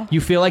like it. No.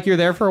 You feel like you're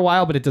there for a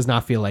while, but it does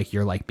not feel like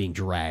you're like being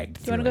dragged.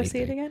 Do you want to go see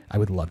it again? I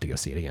would love to go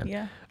see it again.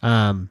 Yeah.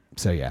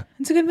 So yeah,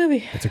 It's a good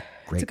movie. it's a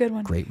great, good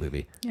one. great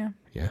movie. Yeah.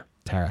 Yeah,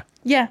 Tara,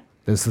 Yeah.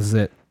 this is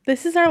it.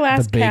 This is our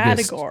last The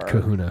biggest category.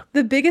 kahuna.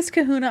 The biggest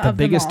kahuna The of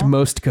biggest, them all.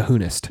 most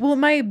kahunist. Well,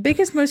 my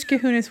biggest, most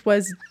kahunas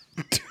was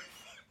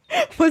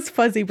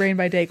Fuzzy Brain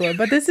by Dayglow,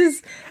 but this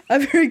is a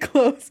very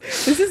close.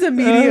 This is a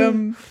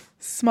medium,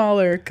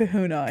 smaller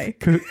kahuna. I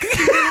was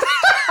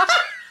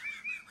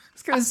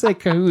gonna say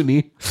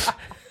kahuni.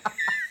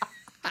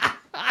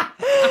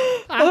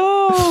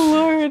 Oh,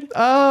 Lord.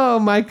 Oh,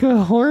 my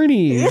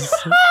cahornies.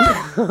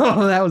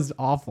 Oh, that was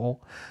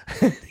awful.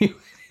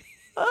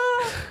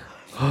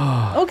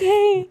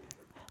 Okay.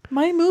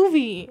 My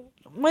movie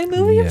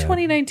of Yeah.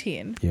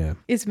 2019 Yeah.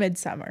 is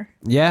Midsummer.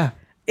 Yeah.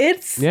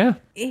 It's Yeah.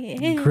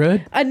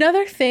 Good.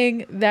 another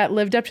thing that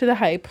lived up to the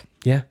hype.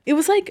 Yeah. It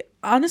was like,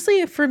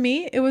 honestly, for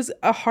me, it was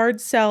a hard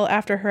sell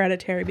after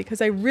Hereditary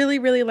because I really,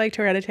 really liked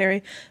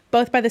Hereditary,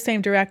 both by the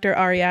same director,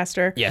 Ari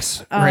Aster.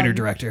 Yes. Writer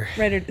director.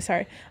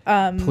 Sorry.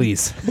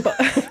 Please.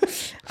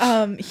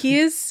 He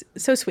is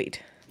so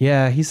sweet.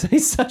 Yeah. He's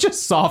such a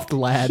soft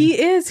lad.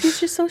 He is. He's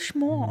just so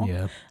small.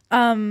 Yeah.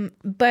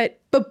 But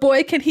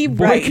boy, can he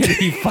Boy, write. can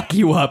he fuck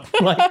you up.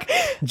 Like,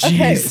 jeez.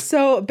 Okay,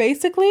 so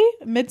basically,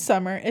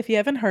 Midsummer, if you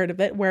haven't heard of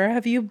it, where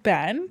have you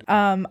been?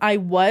 I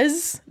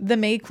was the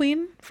Maid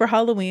Queen for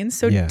Halloween,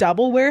 so Yeah.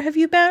 double where have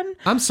you been?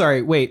 I'm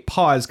sorry. Wait,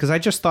 pause. Because I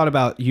just thought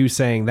about you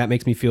saying that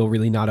makes me feel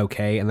really not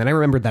okay. And then I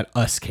remembered that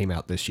Us came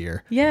out this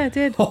year. Yeah, it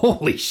did.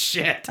 Holy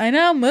shit. I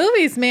know,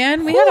 movies,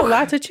 man. We had a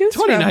lot to choose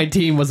from.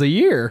 2019 was a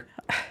year.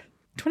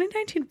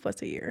 2019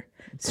 was a year.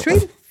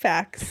 Straight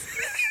facts.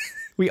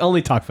 We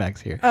only talk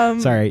facts here.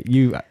 Sorry,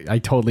 I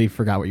totally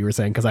forgot what you were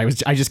saying because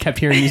I just kept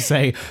hearing you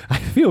say I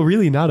feel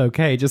really not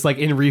okay, just like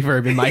in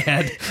reverb in my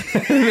head,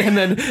 and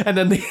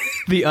then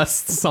the Us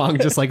song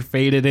just like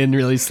faded in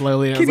really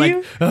slowly, and I was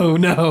like, oh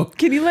no.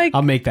 Can you like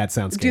I'll make that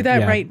sound. do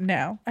that right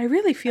now? I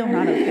really feel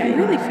not okay. I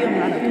really feel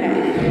not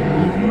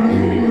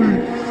okay.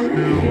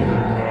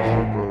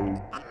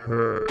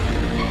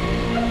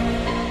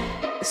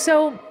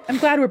 So I'm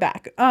glad we're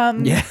back.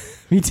 Yeah,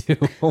 me too.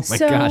 Oh my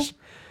gosh.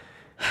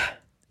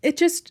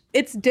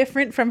 It's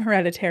different from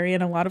Hereditary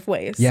in a lot of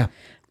ways. Yeah.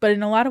 But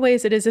in a lot of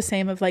ways, it is the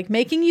same of like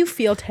making you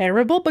feel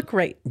terrible, but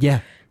great. Yeah.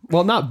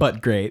 Well, not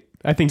but great.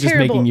 I think just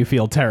Terrible. making you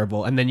feel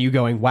terrible, and then you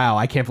going, wow,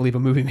 I can't believe a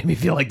movie made me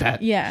feel like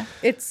that. Yeah.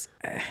 It's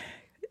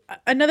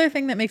another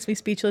thing that makes me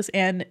speechless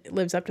and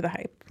lives up to the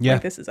hype. Yeah.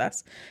 Like This Is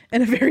Us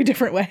in a very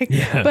different way.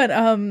 Yeah. But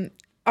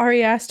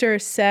Ari Aster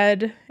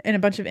said in a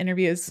bunch of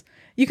interviews,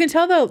 you can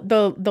tell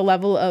the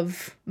level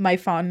of my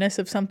fondness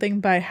of something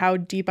by how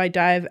deep I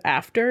dive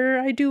after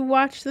I do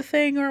watch the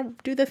thing or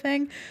do the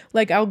thing.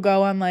 Like I'll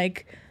go on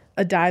like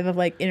a dive of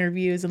like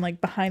interviews and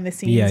like behind the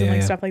scenes and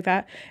like stuff like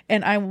that.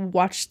 And I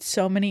watched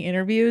so many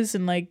interviews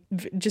and like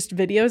just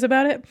videos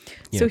about it.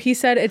 Yeah. So he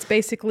said it's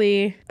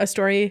basically a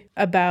story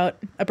about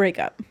a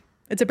breakup.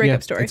 It's a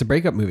breakup story. It's a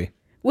breakup movie.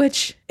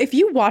 Which if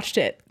you watched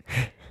it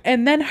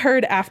and then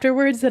heard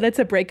afterwards that it's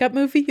a breakup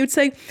movie, you'd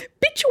say,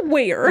 bitch,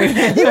 where?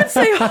 You would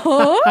say,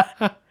 huh?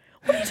 What are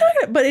you talking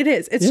about? But it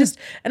is. It's just,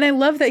 and I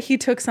love that he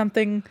took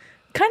something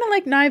kind of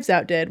like Knives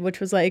Out did, which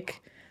was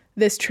like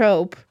this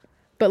trope,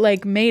 but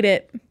like made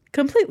it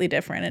completely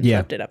different and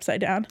flipped it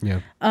upside down. Yeah.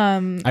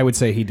 I would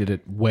say he did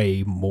it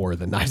way more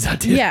than Knives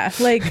Out did. Yeah.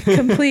 Like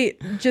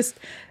complete just,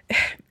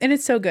 and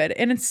it's so good.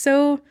 And it's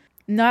so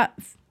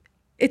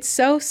it's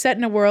so set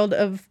in a world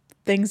of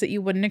things that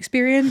you wouldn't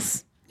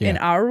experience in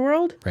our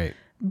world. Right.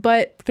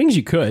 But things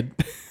you could.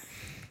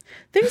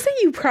 Things that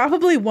you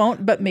probably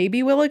won't, but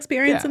maybe will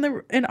experience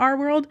in our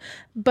world.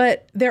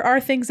 But there are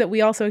things that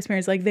we also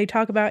experience. Like they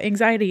talk about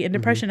anxiety and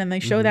depression, and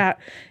they show that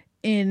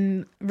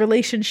in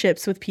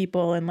relationships with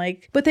people, and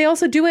like, but they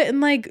also do it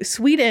in like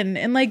Sweden,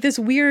 in like this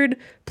weird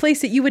place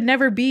that you would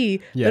never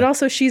be. Yeah. But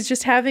also she's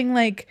just having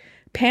like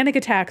panic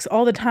attacks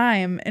all the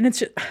time, and it's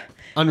just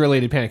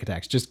unrelated panic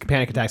attacks, just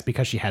panic attacks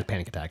because she has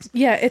panic attacks.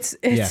 Yeah, it's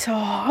it's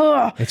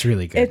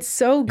really good. It's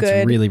so good.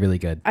 It's really, really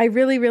good. I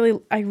really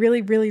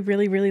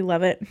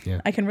love it.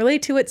 Yeah. I can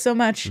relate to it so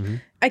much.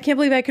 I can't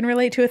believe I can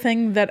relate to a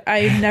thing that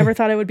I never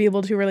thought I would be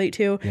able to relate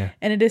to. Yeah.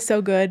 And it is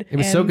so good. It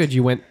was so good.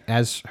 You went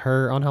as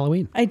her on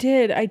Halloween. I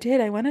did.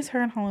 I went as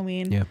her on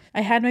Halloween. Yeah. I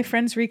had my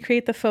friends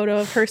recreate the photo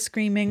of her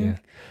screaming. Yeah.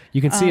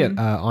 You can see it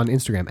on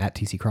Instagram at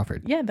TC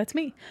Crawford. Yeah, that's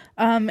me.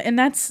 And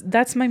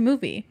that's my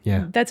movie.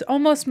 Yeah. That's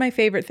almost my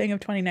favorite thing of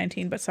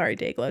 2019. But sorry,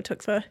 Dayglow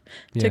took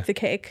the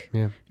cake.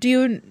 Yeah.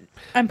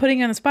 I'm putting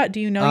you on the spot. Do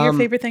you know your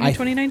favorite thing of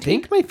 2019? I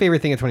think my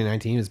favorite thing of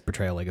 2019 is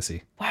Betrayal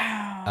Legacy.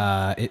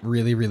 Wow. It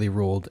really, really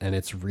ruled, and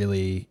it's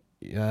really.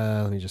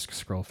 Let me just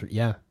scroll through.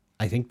 Yeah.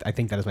 I think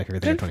that is my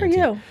favorite thing. Good for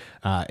you.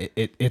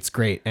 It's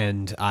great,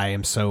 and I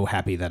am so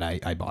happy that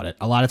I bought it.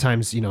 A lot of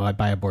times, I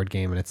buy a board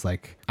game and it's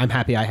like, I'm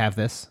happy I have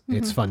this.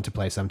 It's fun to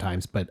play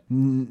sometimes, but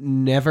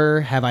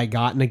never have I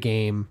gotten a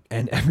game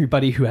and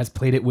everybody who has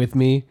played it with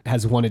me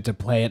has wanted to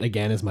play it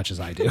again as much as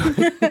I do.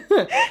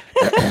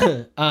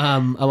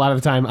 A lot of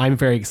the time, I'm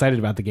very excited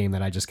about the game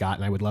that I just got,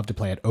 and I would love to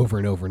play it over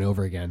and over and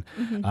over again,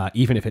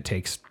 even if it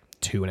takes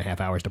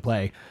 2.5 hours to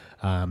play.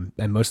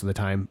 And most of the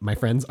time my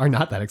friends are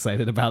not that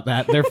excited about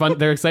that. They're fun.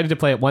 They're excited to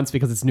play it once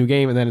because it's a new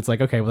game. And then it's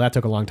like, okay, well that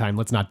took a long time.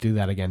 Let's not do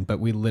that again. But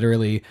we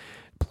literally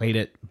played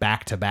it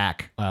back to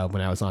back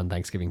when I was on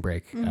Thanksgiving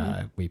break.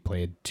 We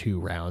played 2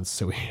 rounds.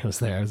 So I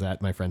was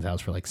at my friend's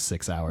house for like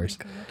 6 hours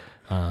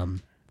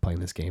playing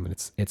this game. And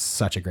it's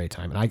such a great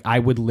time. And I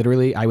would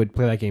play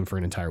that game for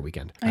an entire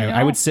weekend.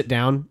 I would sit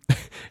down,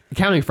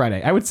 counting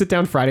Friday. I would sit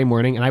down Friday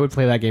morning and I would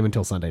play that game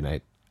until Sunday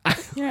night.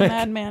 You're a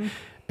madman.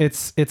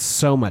 It's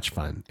so much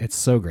fun. It's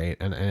so great,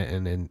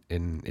 and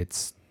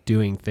it's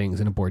doing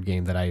things in a board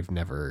game that I've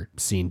never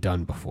seen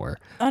done before.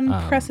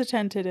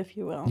 Unprecedented, if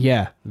you will.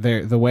 Yeah,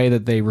 the way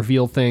that they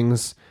reveal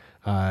things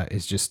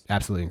is just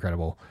absolutely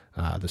incredible.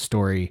 The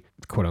story,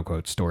 quote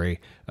unquote, story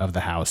of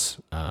the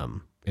house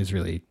is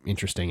really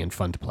interesting and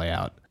fun to play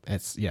out.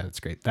 It's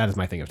great. That is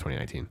my thing of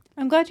 2019.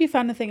 I'm glad you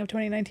found the thing of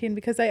 2019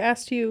 because I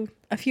asked you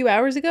a few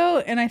hours ago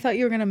and I thought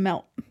you were gonna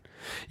melt.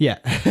 Yeah.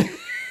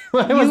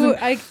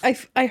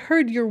 I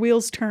heard your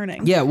wheels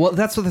turning. Yeah, well,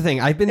 that's the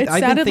thing. I've been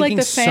thinking like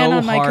the fan so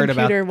on my hard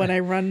computer about when I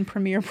run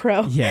Premiere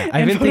Pro. Yeah,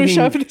 and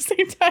Photoshop at the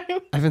same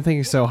time. I've been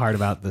thinking so hard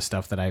about the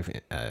stuff that I've.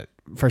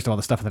 First of all,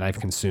 the stuff that I've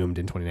consumed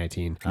in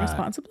 2019.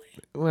 Responsibly.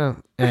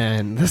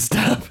 And the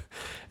stuff,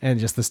 and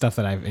just the stuff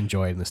that I've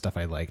enjoyed and the stuff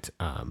I liked.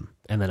 And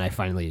then I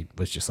finally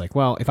was just like,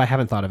 well, if I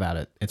haven't thought about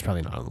it, it's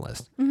probably not on the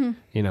list. And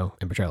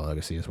Betrayal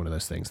Legacy is one of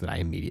those things that I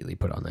immediately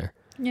put on there.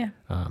 Yeah.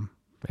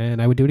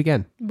 And I would do it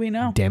again. We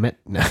know. Damn it.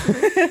 No.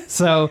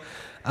 So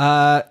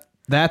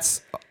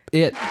that's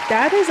it.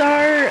 That's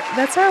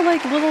our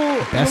like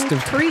little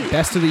treat.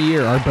 Best of the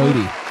year, our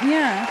Bodhi.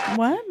 Yeah.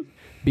 What?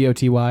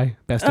 BOTY,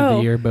 best of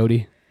the year,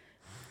 Bodhi.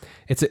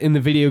 It's in the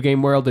video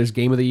game world, there's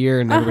game of the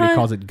year and everybody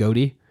calls it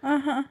Goaty.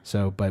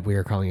 So, but we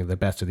are calling it the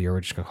best of the year.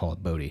 We're just going to call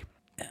it Bodhi.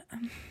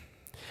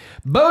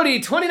 Bodhi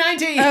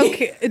 2019.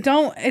 Okay.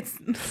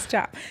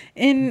 Stop.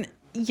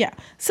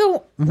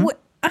 So,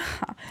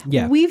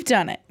 yeah, we've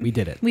done it. We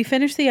did it. We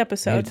finished the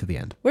episode. Made it to the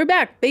end. We're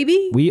back,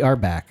 baby. We are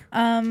back.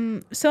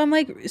 So I'm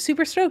like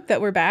super stoked that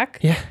we're back.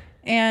 Yeah.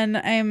 And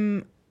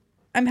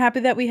I'm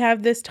happy that we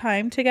have this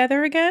time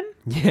together again.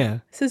 Yeah.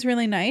 This is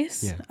really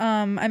nice. Yeah.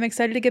 I'm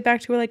excited to get back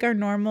to like our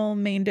normal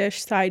main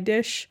dish, side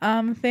dish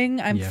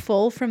thing. I'm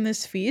full from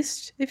this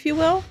feast, if you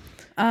will.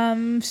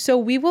 So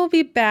we will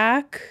be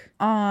back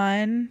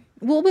on.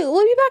 We'll be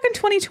back in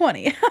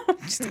 2020.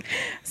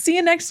 See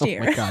you next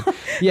year. Oh my God.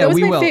 Yeah,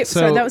 we will.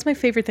 So that was my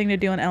favorite thing to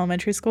do in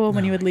elementary school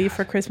when you would leave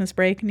for Christmas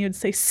break and you would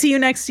say, "See you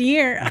next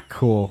year."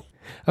 Cool.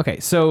 Okay,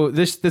 so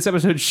this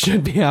episode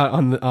should be out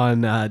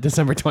on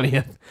December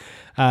 20th,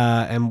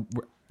 and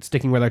we're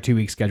sticking with our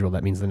 2-week schedule.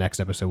 That means the next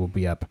episode will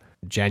be up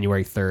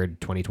January 3rd,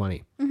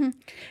 2020. Mm-hmm.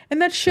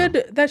 And that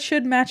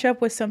should match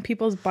up with some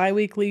people's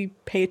biweekly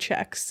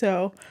paychecks.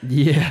 So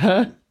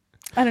yeah,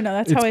 I don't know.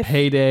 That's it's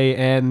payday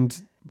and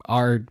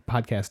our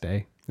podcast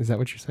day. Is that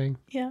what you're saying?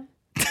 Yeah.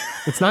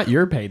 It's not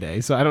your payday,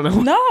 so I don't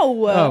know. No.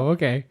 Oh,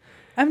 okay.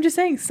 I'm just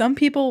saying some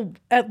people,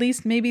 at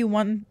least maybe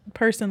one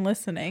person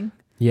listening.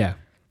 Yeah.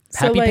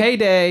 So happy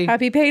payday.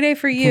 Happy payday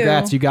for you.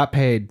 Congrats, you got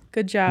paid.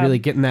 Good job. Really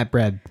getting that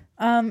bread.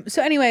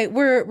 So anyway,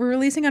 we're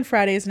releasing on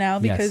Fridays now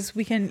because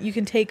you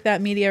can take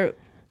that media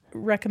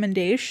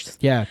recommendations.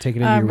 Yeah, take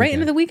it into right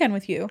into the weekend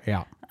with you.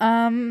 Yeah.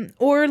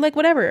 Or like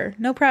whatever,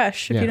 no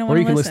pressure if you don't want to listen. Or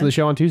you can listen to the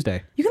show on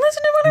Tuesday. You can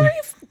listen to whatever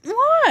you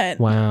want.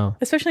 Wow.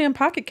 Especially on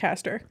Pocket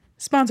Caster.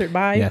 Sponsored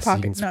by yes,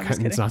 Pocket. No, I'm just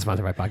kidding. It's not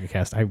sponsored by Pocket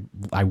Cast.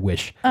 I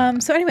wish.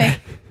 So anyway,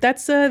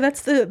 that's the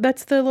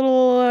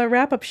little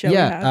wrap up show.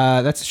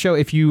 Yeah, that's the show.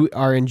 If you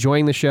are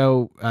enjoying the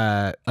show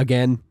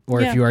again,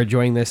 or if you are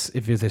enjoying this,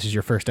 if this is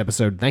your first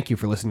episode, thank you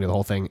for listening to the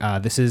whole thing.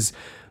 This is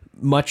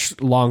much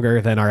longer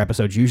than our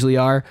episodes usually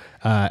are.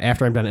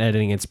 After I'm done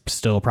editing, it's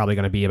still probably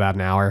going to be about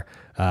an hour.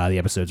 The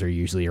episodes are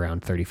usually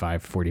around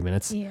 35-40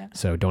 minutes. Yeah.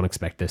 So don't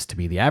expect this to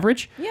be the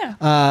average.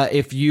 Yeah.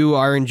 If you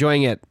are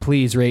enjoying it,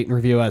 please rate and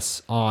review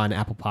us on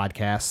Apple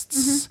Podcasts.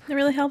 Mm-hmm. It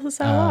really helps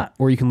us out a lot.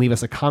 Or you can leave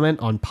us a comment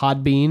on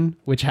Podbean,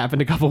 which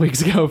happened a couple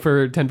weeks ago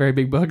for 10 Very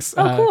Big Books.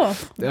 Oh,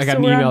 cool. I got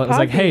an email. It was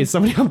like, hey,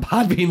 somebody on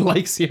Podbean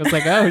likes you. I was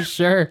like, oh,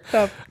 sure.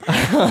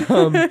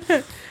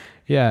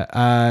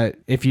 Yeah.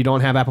 If you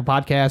don't have Apple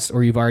Podcasts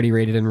or you've already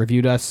rated and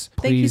reviewed us,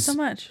 please. Thank you so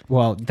much.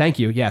 Well, thank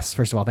you. Yes.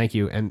 First of all, thank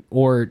you.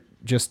 Or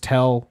just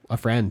tell a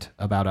friend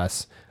about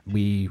us.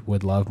 We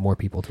would love more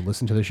people to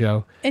listen to the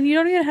show. And you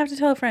don't even have to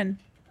tell a friend.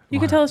 You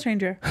could tell a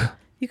stranger.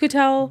 You could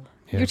tell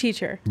your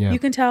teacher. Yeah. You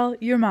can tell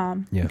your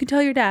mom. Yeah. You can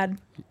tell your dad.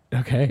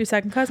 Okay. Your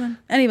second cousin.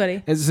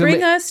 Anybody. So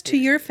Bring us to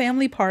your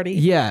family party.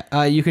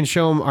 Yeah. You can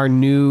show them our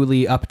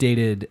newly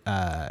updated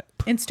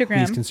Instagram.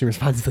 Please Consume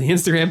Responsibly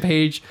Instagram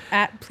page.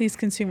 At Please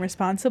Consume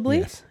Responsibly.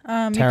 Yes.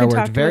 Tara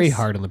worked very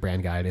hard on the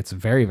brand guide. It's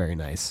very, very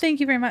nice.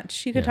 Thank you very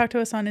much. You can talk to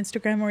us on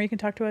Instagram, or you can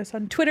talk to us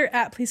on Twitter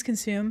at Please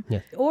Consume.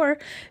 Yeah. Or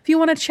if you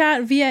want to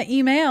chat via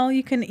email,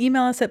 you can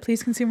email us at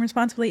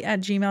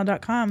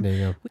pleaseconsumeresponsibly@gmail.com. There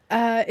you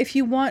go. If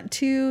you want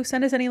to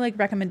send us any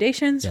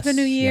recommendations for the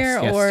new year,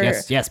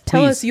 yes,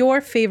 tell please. us your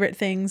favorite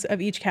things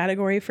of each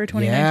category for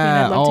 2019.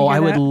 I'd love to hear I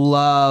would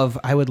that.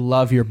 I would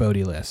love your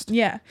Bodhi list.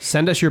 Yeah.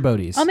 Send us your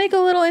Bodhies. I'll make a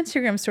little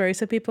Instagram story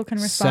so people can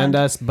respond. Send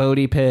us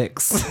Bodhi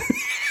pics.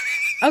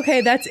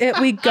 Okay, that's it.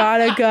 We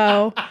gotta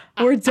go.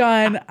 We're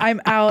done. I'm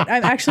out.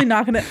 I'm actually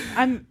not gonna.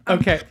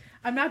 Okay.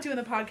 I'm not doing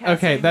the podcast.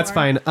 Okay, anymore. that's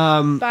fine.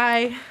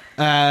 Bye.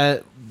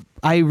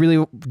 I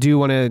really do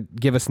want to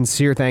give a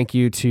sincere thank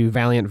you to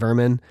Valiant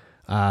Vermin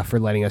for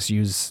letting us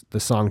use the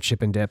song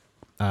Chip and Dip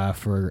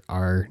for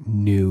our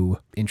new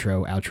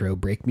intro, outro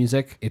break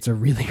music. It's a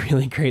really,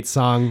 really great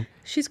song.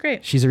 She's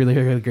great. She's a really,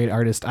 really great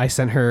artist. I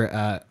sent her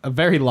a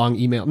very long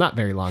email, not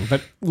very long,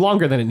 but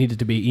longer than it needed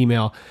to be,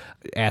 email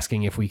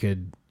asking if we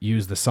could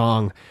use the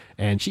song.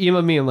 And she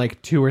emailed me in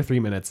like 2 or 3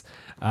 minutes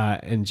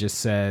and just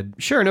said,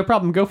 sure, no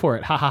problem, go for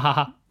it. Ha ha ha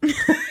ha.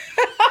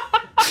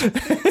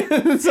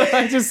 So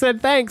I just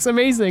said, thanks,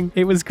 amazing.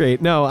 It was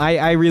great. No,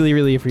 I really,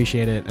 really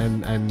appreciate it.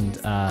 And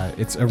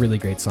it's a really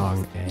great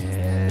song.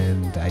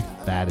 And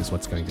that is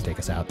what's going to take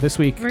us out this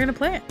week. We're going to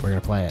play it. We're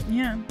going to play it.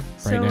 Yeah.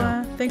 Right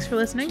now. Thanks for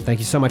listening. Thank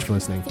you so much for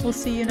listening. We'll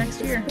see you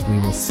next year. We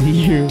will see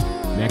you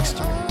next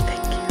year.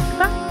 Thank you.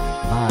 Bye.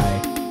 Bye.